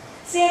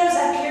 Sandoz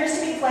appears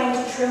to be playing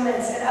to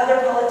Truman's and other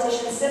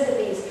politicians'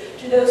 sympathies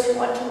to those who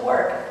want to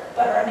work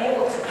but are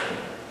unable to.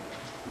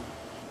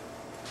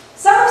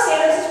 Some of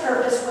Sandoz's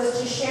purpose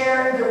was to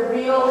share the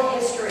real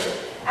history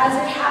as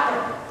it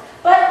happened,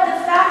 but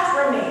the fact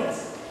remains.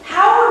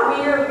 How are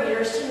we or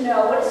readers to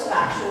know what is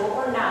factual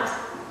or not?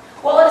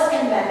 While it is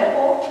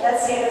commendable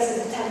that Sandoz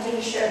is attempting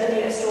to share the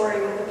Native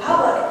story with the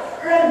public,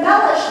 her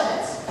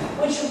embellishments,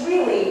 which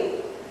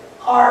really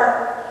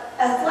are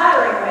a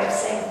flattering way of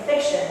saying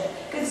fiction,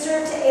 could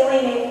serve to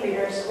alienate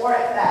readers or,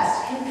 at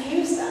best,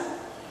 confuse them.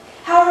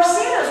 However,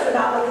 Sandoz would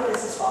not look at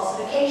this as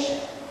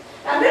falsification.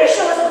 Now, I'm going to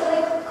show us a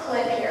quick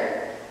clip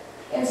here.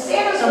 And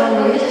Sandoz would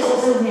look at this as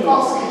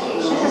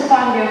falsification.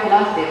 I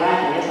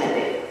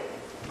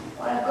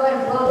want to go ahead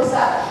and blow this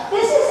up.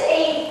 This is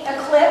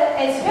a clip,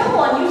 and it's available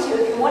on YouTube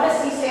if you want to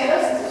see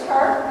Sandoz. This is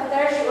her right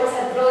there. She always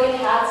had brilliant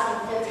hats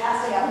and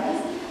fantastic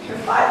outfits. You're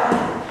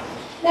 500.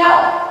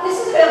 Now,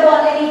 this is available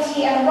on NET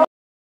and